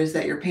whatever it is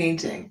that you're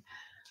painting.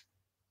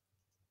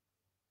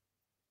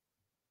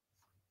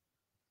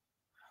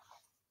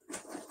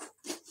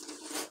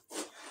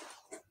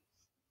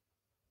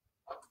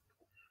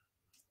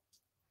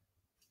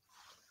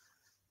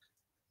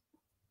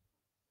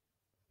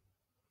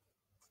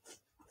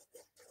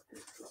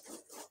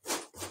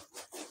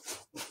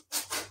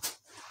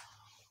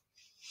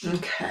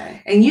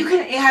 Okay, and you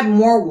can add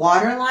more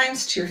water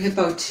lines to your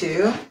hippo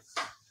too.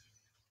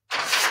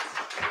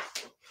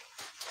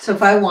 So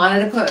if I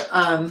wanted to put,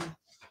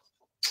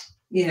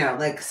 you know,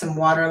 like some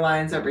water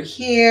lines over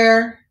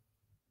here,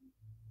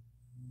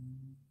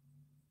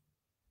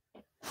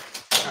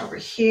 over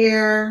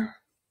here.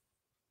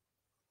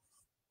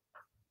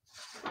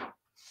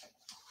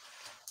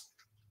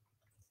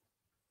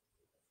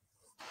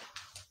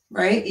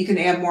 Right? You can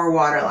add more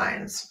water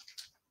lines.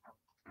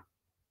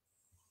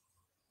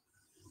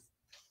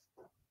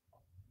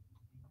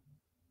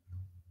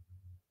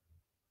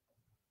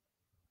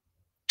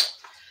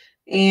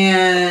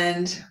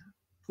 And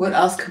what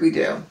else could we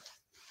do?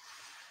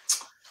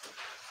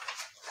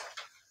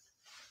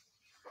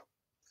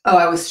 Oh,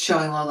 I was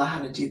showing Lola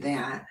how to do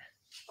that.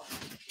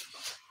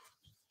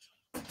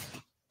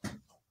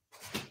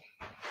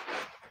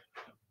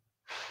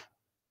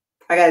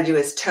 I got to do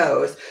his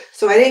toes.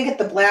 So I didn't get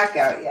the black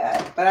out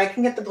yet, but I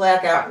can get the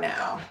black out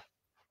now.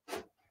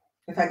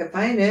 If I could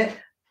find it.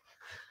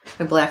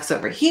 The black's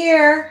over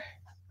here.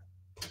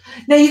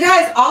 Now you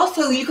guys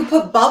also, you could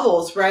put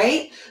bubbles,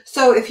 right?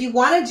 So if you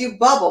want to do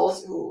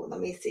bubbles, ooh, let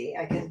me see.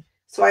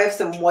 So I have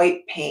some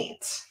white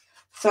paint.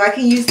 So I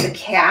can use the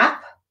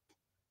cap.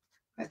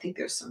 I think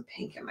there's some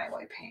pink in my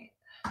white paint.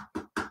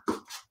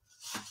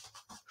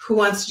 Who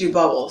wants to do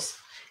bubbles?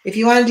 If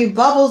you want to do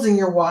bubbles in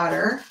your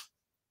water,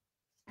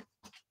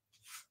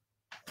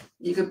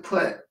 you could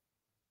put,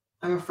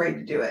 I'm afraid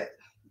to do it.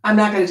 I'm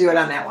not going to do it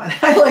on that one.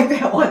 I like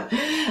that one.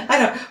 I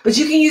don't, but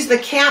you can use the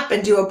cap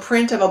and do a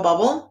print of a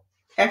bubble.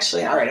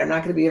 Actually, all right, I'm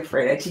not going to be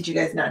afraid. I teach you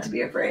guys not to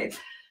be afraid.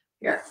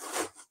 Here,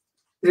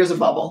 there's a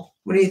bubble.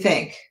 What do you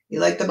think? You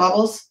like the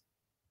bubbles?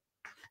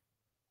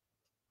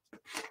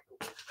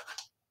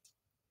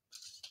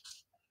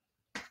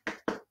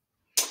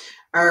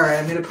 All right,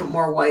 I'm going to put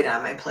more white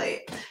on my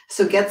plate.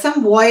 So get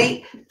some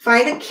white,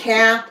 find a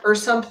cap or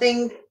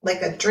something,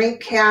 like a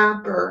drink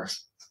cap or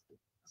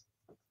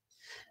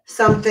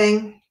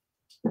something.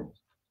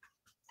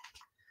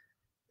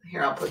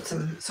 Here, I'll put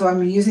some, so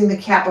I'm using the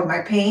cap of my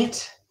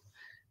paint.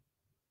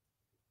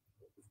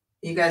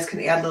 You guys can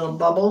add little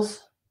bubbles.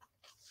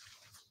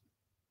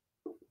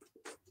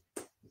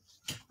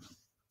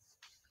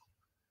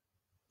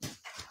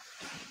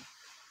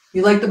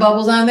 You like the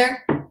bubbles on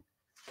there?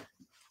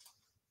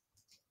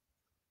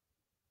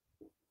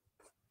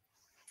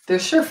 They're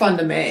sure fun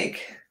to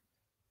make.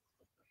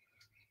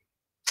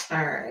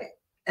 All right.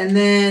 And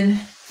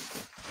then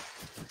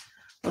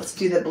let's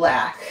do the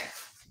black.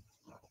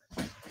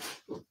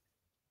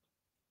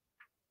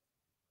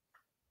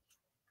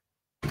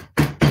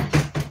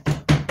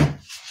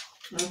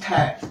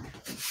 Okay.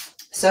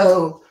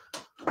 So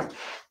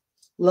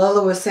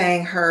Lola was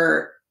saying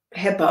her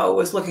hippo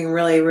was looking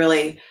really,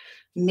 really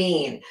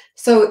mean.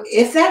 So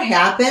if that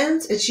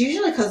happens, it's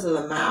usually because of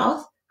the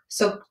mouth.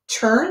 So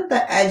turn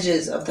the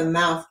edges of the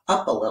mouth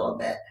up a little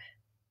bit,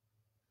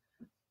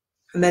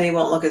 and then he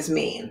won't look as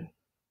mean.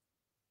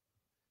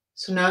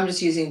 So now I'm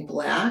just using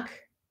black.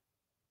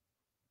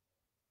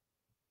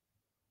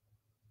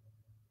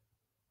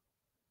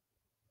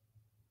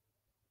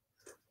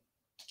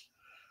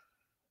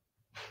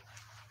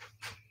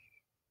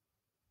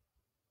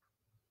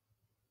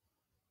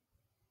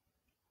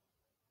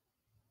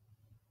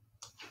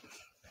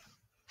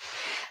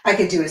 I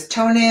could do his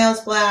toenails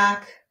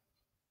black.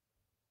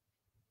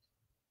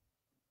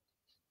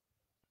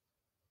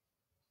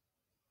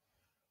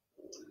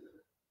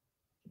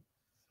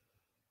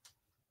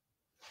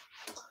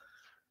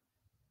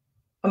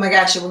 Oh my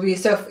gosh, it would be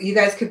so, you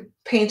guys could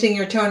painting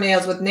your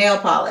toenails with nail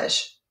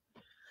polish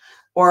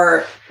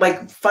or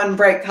like fun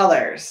bright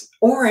colors.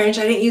 Orange,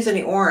 I didn't use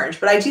any orange,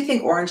 but I do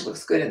think orange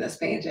looks good in this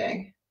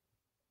painting.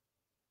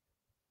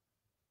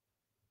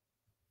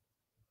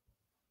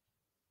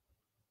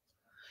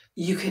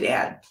 You could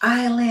add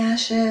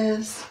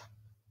eyelashes.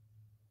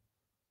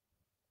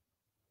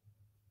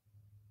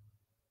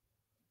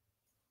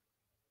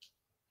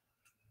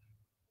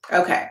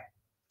 Okay,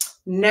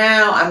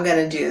 now I'm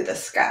gonna do the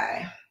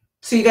sky.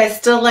 So you guys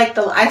still like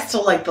I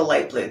still like the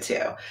light blue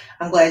too.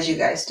 I'm glad you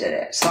guys did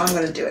it. So I'm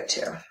gonna do it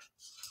too.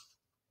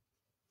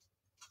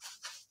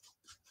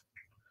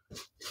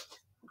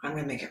 I'm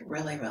gonna make it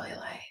really, really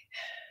light.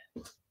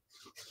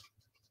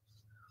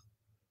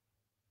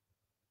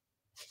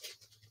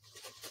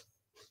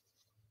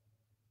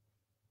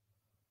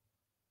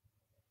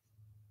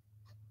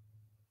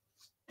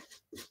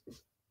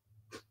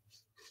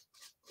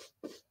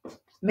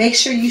 Make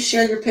sure you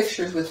share your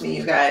pictures with me,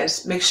 you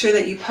guys. Make sure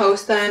that you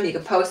post them. You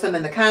can post them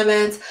in the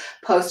comments,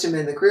 post them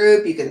in the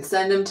group. You can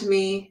send them to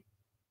me.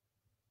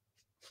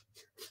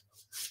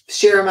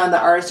 Share them on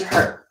the Artist at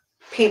Heart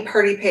Paint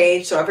Party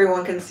page so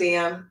everyone can see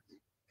them.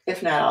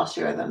 If not, I'll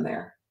share them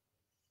there.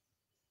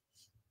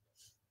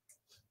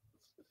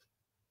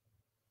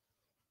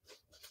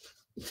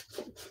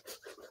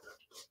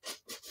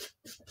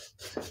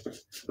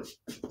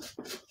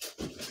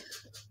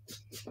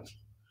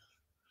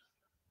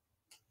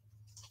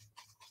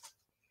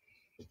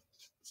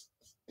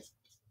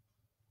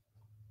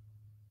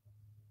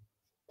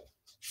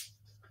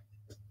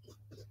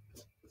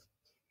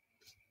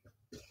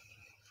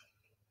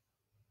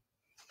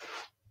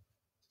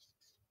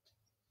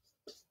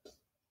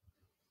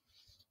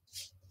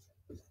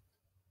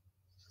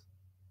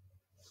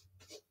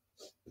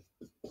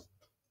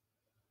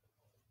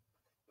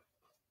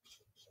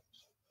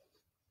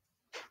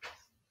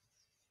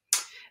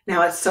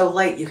 Now it's so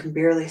light you can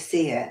barely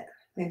see it.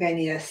 Maybe I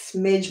need a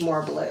smidge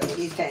more blue. What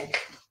do you think?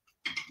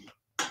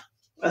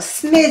 A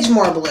smidge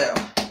more blue.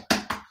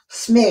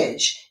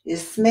 Smidge.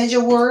 Is smidge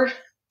a word?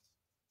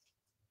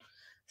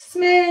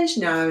 Smidge.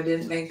 No, I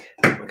didn't make.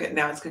 Look at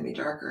now it's going to be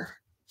darker.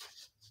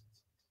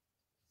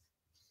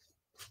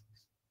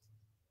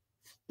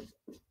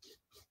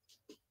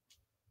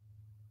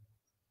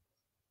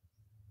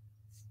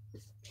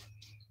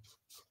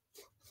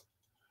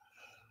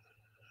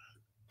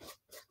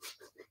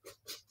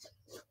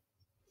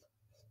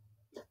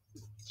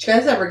 Do you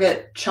guys ever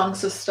get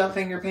chunks of stuff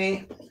in your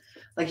paint?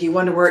 Like you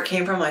wonder where it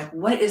came from? Like,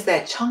 what is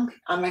that chunk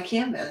on my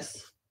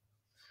canvas?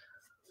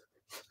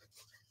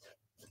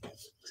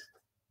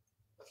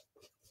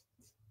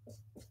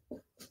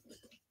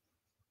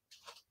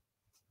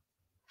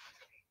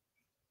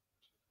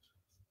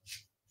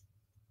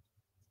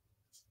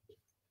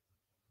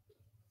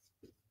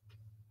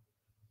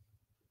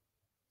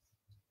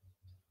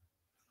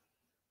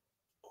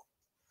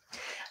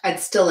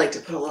 I'd still like to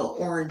put a little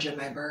orange in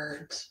my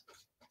birds.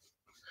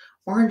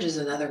 Orange is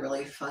another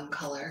really fun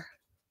color.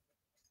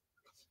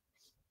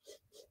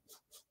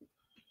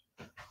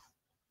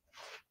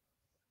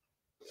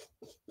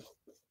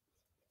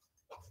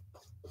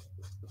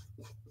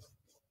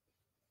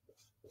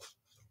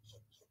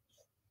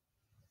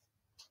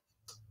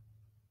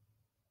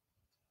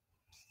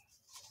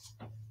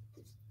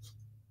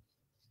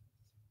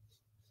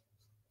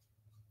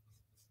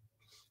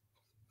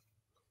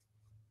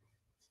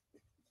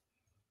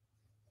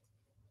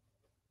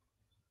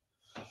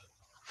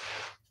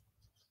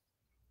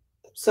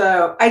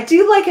 So I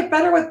do like it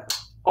better with,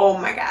 oh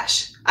my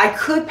gosh, I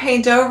could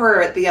paint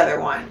over the other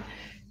one.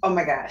 Oh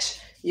my gosh,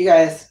 you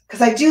guys,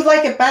 because I do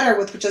like it better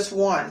with just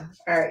one.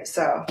 All right,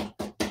 so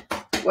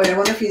wait, I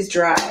wonder if he's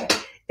dry.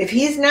 If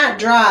he's not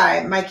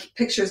dry, my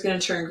picture is going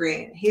to turn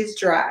green. He's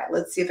dry.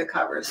 Let's see if it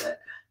covers it.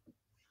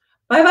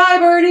 Bye-bye,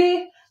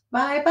 birdie.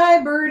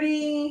 Bye-bye,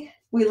 birdie.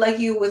 We like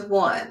you with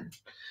one.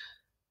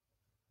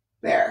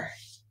 There,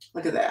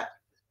 look at that.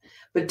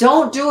 But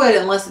don't do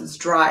it unless it's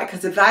dry,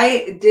 because if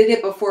I did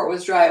it before it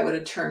was dry, it would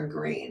have turned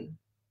green.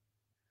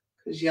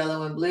 Because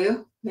yellow and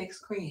blue makes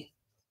green.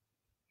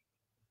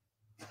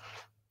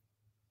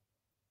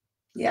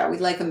 Yeah, we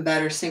like them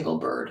better single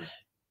bird.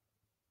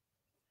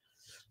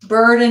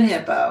 Bird and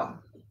hippo.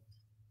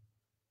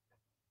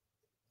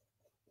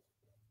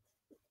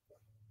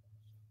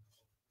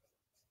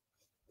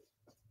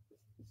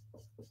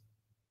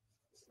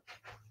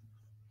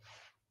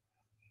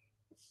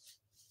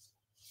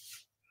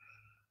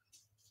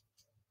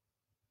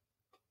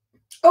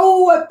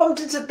 Oh, I bumped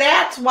into,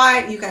 that's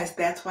why, you guys,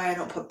 that's why I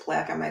don't put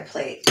black on my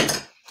plate.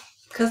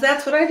 Because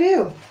that's what I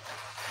do.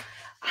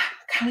 I'm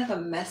kind of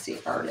a messy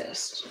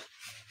artist.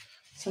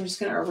 So I'm just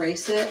going to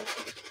erase it.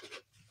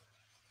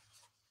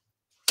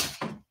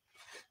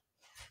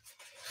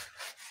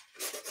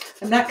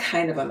 I'm not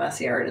kind of a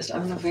messy artist.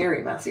 I'm a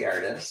very messy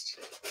artist.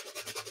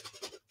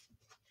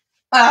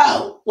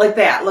 Oh, like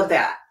that. Look at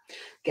that.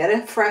 Get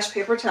a fresh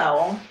paper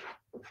towel.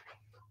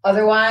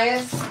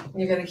 Otherwise,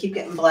 you're going to keep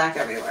getting black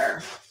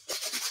everywhere.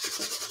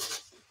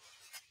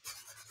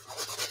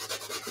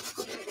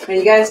 And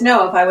you guys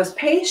know if I was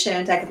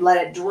patient, I could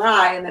let it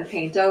dry and then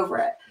paint over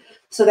it.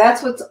 So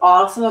that's what's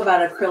awesome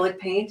about acrylic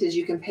paint is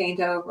you can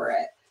paint over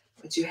it,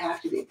 but you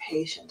have to be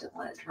patient and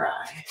let it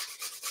dry.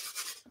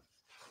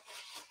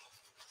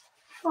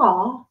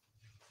 Aw,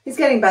 he's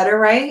getting better,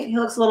 right? He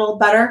looks a little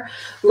better.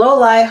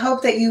 Lola, I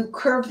hope that you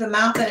curved the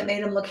mouth and it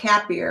made him look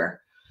happier.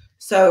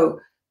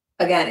 So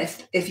again,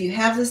 if you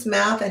have this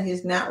mouth and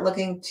he's not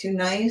looking too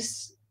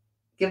nice,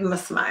 give him a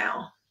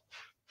smile.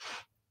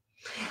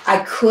 I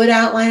could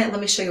outline it. Let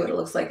me show you what it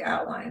looks like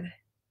outlined.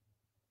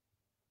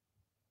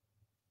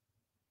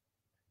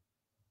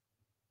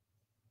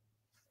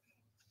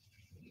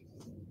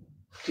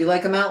 Do you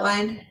like them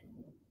outlined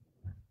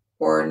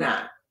or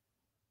not?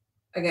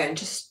 Again,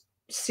 just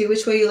see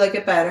which way you like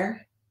it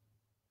better.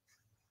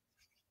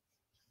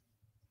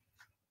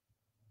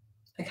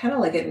 I kind of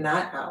like it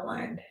not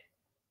outlined.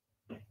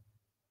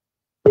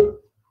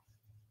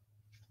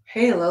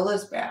 Hey,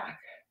 Lola's back.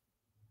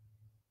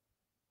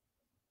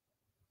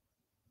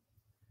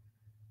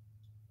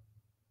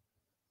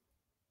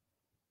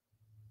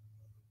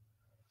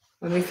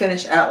 When we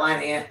finish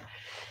outlining it,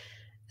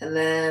 and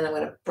then I'm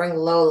going to bring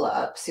Lola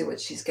up, see what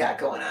she's got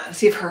going on,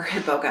 see if her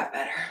hippo got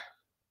better.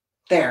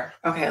 There.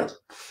 Okay.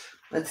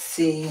 Let's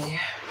see.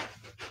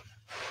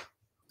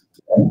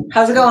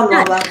 How's it going,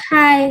 Lola?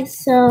 Hi.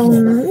 So,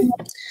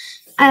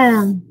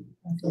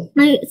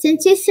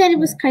 since you said it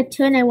was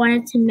cartoon, I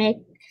wanted to make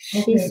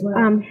she's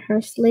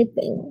her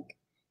sleeping.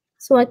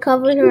 So I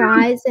covered her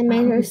eyes and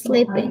made her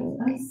sleeping.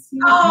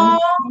 Oh,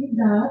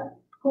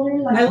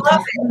 I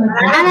love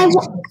it.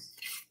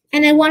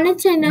 And I wanted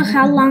to know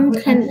how long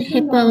can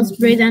hippos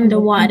breathe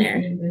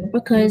underwater,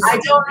 because I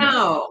don't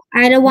know.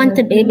 I don't want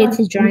the baby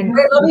to drown.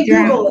 Wait, let me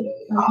Google it.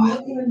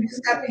 Oh, you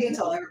just got paint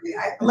all over me.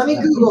 Let me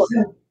Google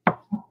it.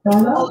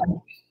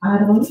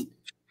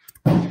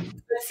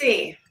 Let's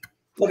see.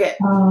 Look at.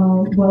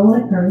 Well,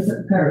 like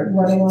curry.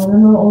 What I want to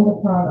know all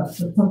the products,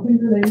 but something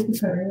related to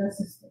curry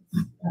assistance.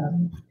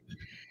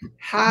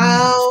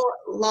 How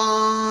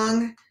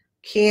long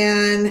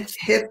can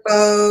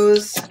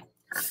hippos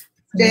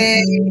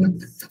stay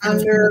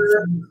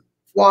under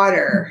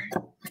water?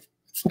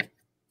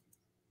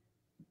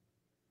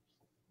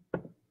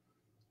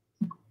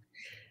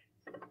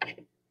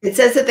 It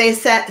says that they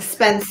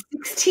spend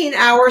 16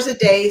 hours a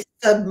day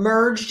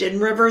submerged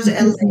in rivers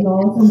and lakes.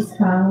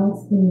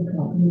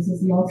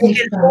 They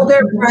can hold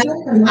their breath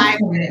for 5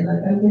 minutes.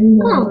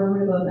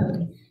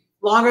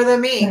 Longer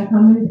than me.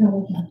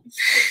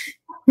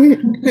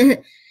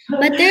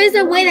 But there's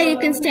a way that you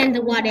can stay in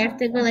the water. You have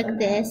to go like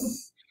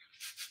this,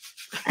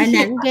 and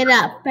then get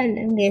up, and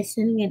then this,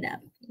 and get up,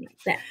 like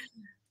that.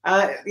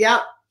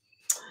 Yep.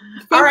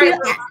 Thank All right.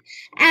 you.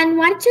 And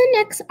what's your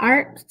next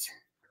art?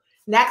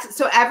 Next,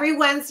 so every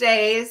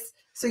Wednesdays,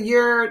 so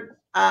you're,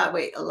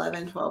 wait,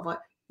 11, 12,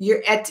 what?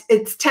 You're at,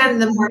 it's 10 in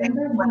the morning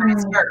when I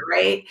start,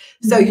 right?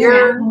 So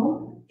you're,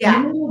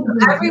 yeah.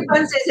 Every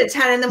Wednesdays at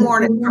 10 in the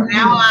morning from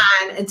now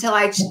on until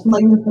I,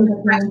 like,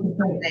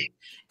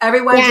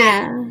 every Wednesday.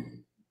 Yeah.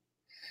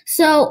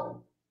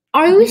 So,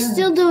 are we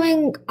still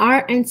doing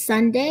art on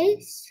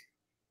Sundays?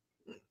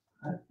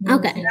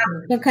 Okay,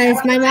 because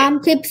my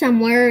mom keeps on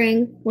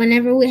worrying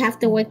whenever we have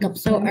to wake up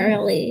so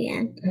early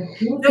and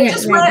No,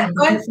 just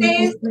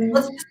Wednesdays.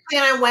 Let's just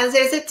plan on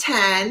Wednesdays at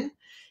 10.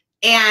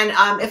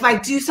 And if I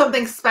do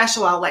something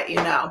special, I'll let you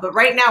know. But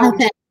right now,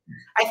 okay.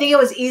 I think it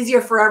was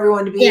easier for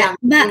everyone to be on.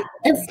 But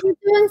if we're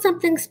doing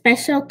something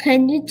special,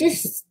 can you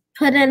just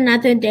put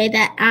another day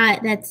that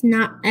that's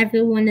not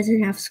everyone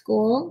doesn't have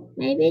school,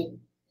 maybe?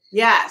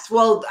 Yes.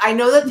 Well, I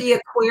know that the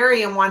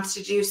aquarium wants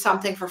to do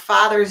something for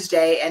Father's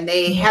Day, and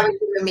they haven't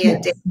given me a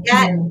date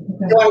yet.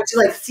 They want to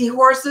do like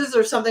seahorses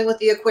or something with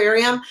the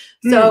aquarium.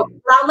 So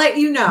I'll let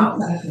you know.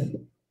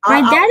 My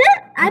dad,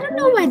 I don't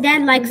know. My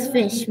dad likes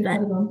fish,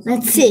 but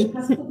let's see.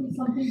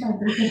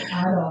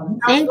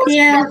 Thank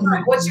you.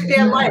 What's your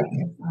dad like?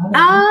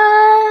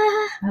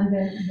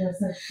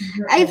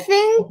 I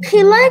think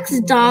he likes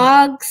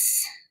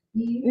dogs.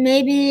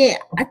 Maybe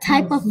a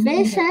type of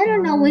fish. I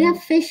don't know. We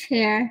have fish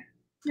here.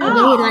 Maybe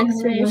he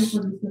likes fish.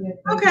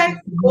 Okay,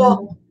 cool.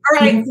 All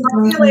right,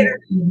 I'll see you later.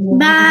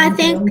 Bye.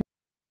 Thank you.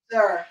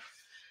 Sure.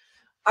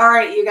 All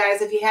right, you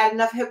guys, if you had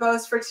enough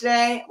hippos for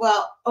today,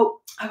 well,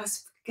 I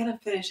was going to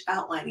finish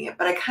outlining it,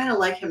 but I kind of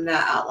like him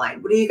not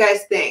outlined. What do you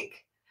guys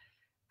think?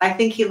 I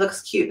think he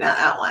looks cute not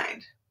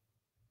outlined.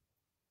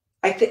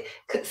 I think,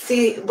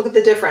 see, look at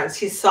the difference.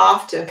 He's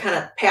soft and kind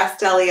of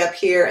pastel-y up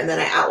here, and then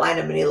I outline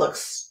him and he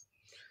looks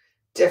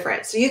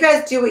different. So you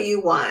guys do what you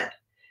want.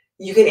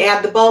 You can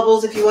add the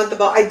bubbles if you want the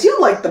bubble. I do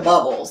like the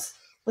bubbles.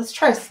 Let's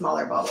try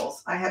smaller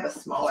bubbles. I have a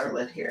smaller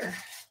lid here,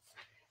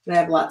 and I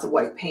have lots of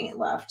white paint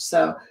left.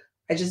 So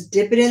I just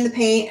dip it in the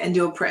paint and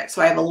do a print.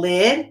 So I have a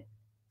lid,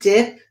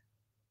 dip,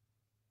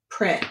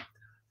 print,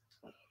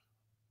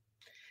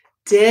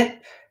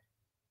 dip,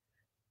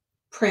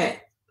 print.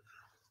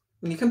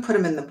 And you can put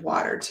them in the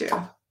water too.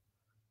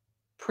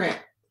 Print.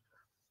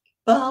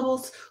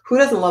 Bubbles. Who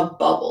doesn't love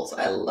bubbles?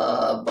 I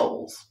love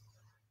bubbles.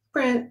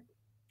 Print.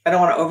 I don't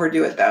want to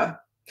overdo it though.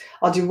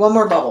 I'll do one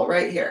more bubble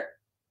right here.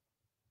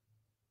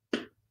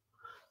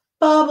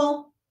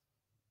 Bubble.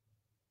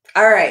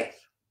 All right.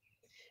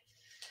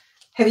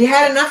 Have you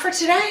had enough for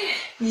today?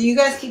 You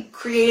guys keep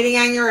creating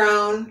on your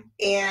own,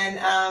 and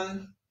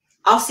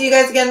I'll see you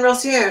guys again real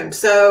soon.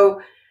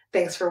 So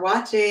thanks for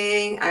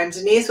watching. I'm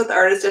Denyse with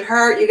Artist at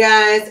Heart, you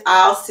guys.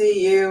 I'll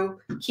see you.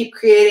 Keep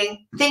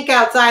creating. Think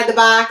outside the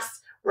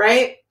box,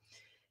 right?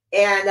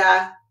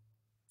 And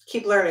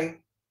keep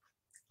learning.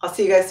 I'll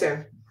see you guys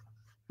soon.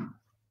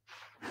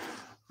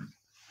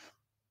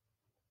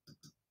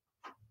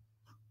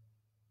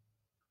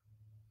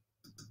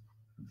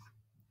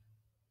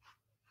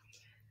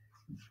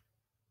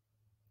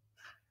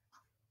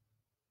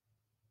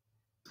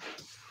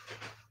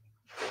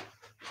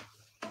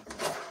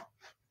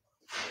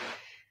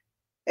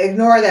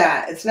 Ignore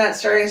that. It's not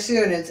starting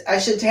soon. I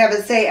should have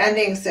it say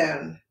ending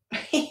soon.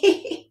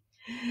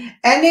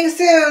 Ending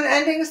soon.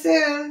 Ending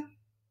soon.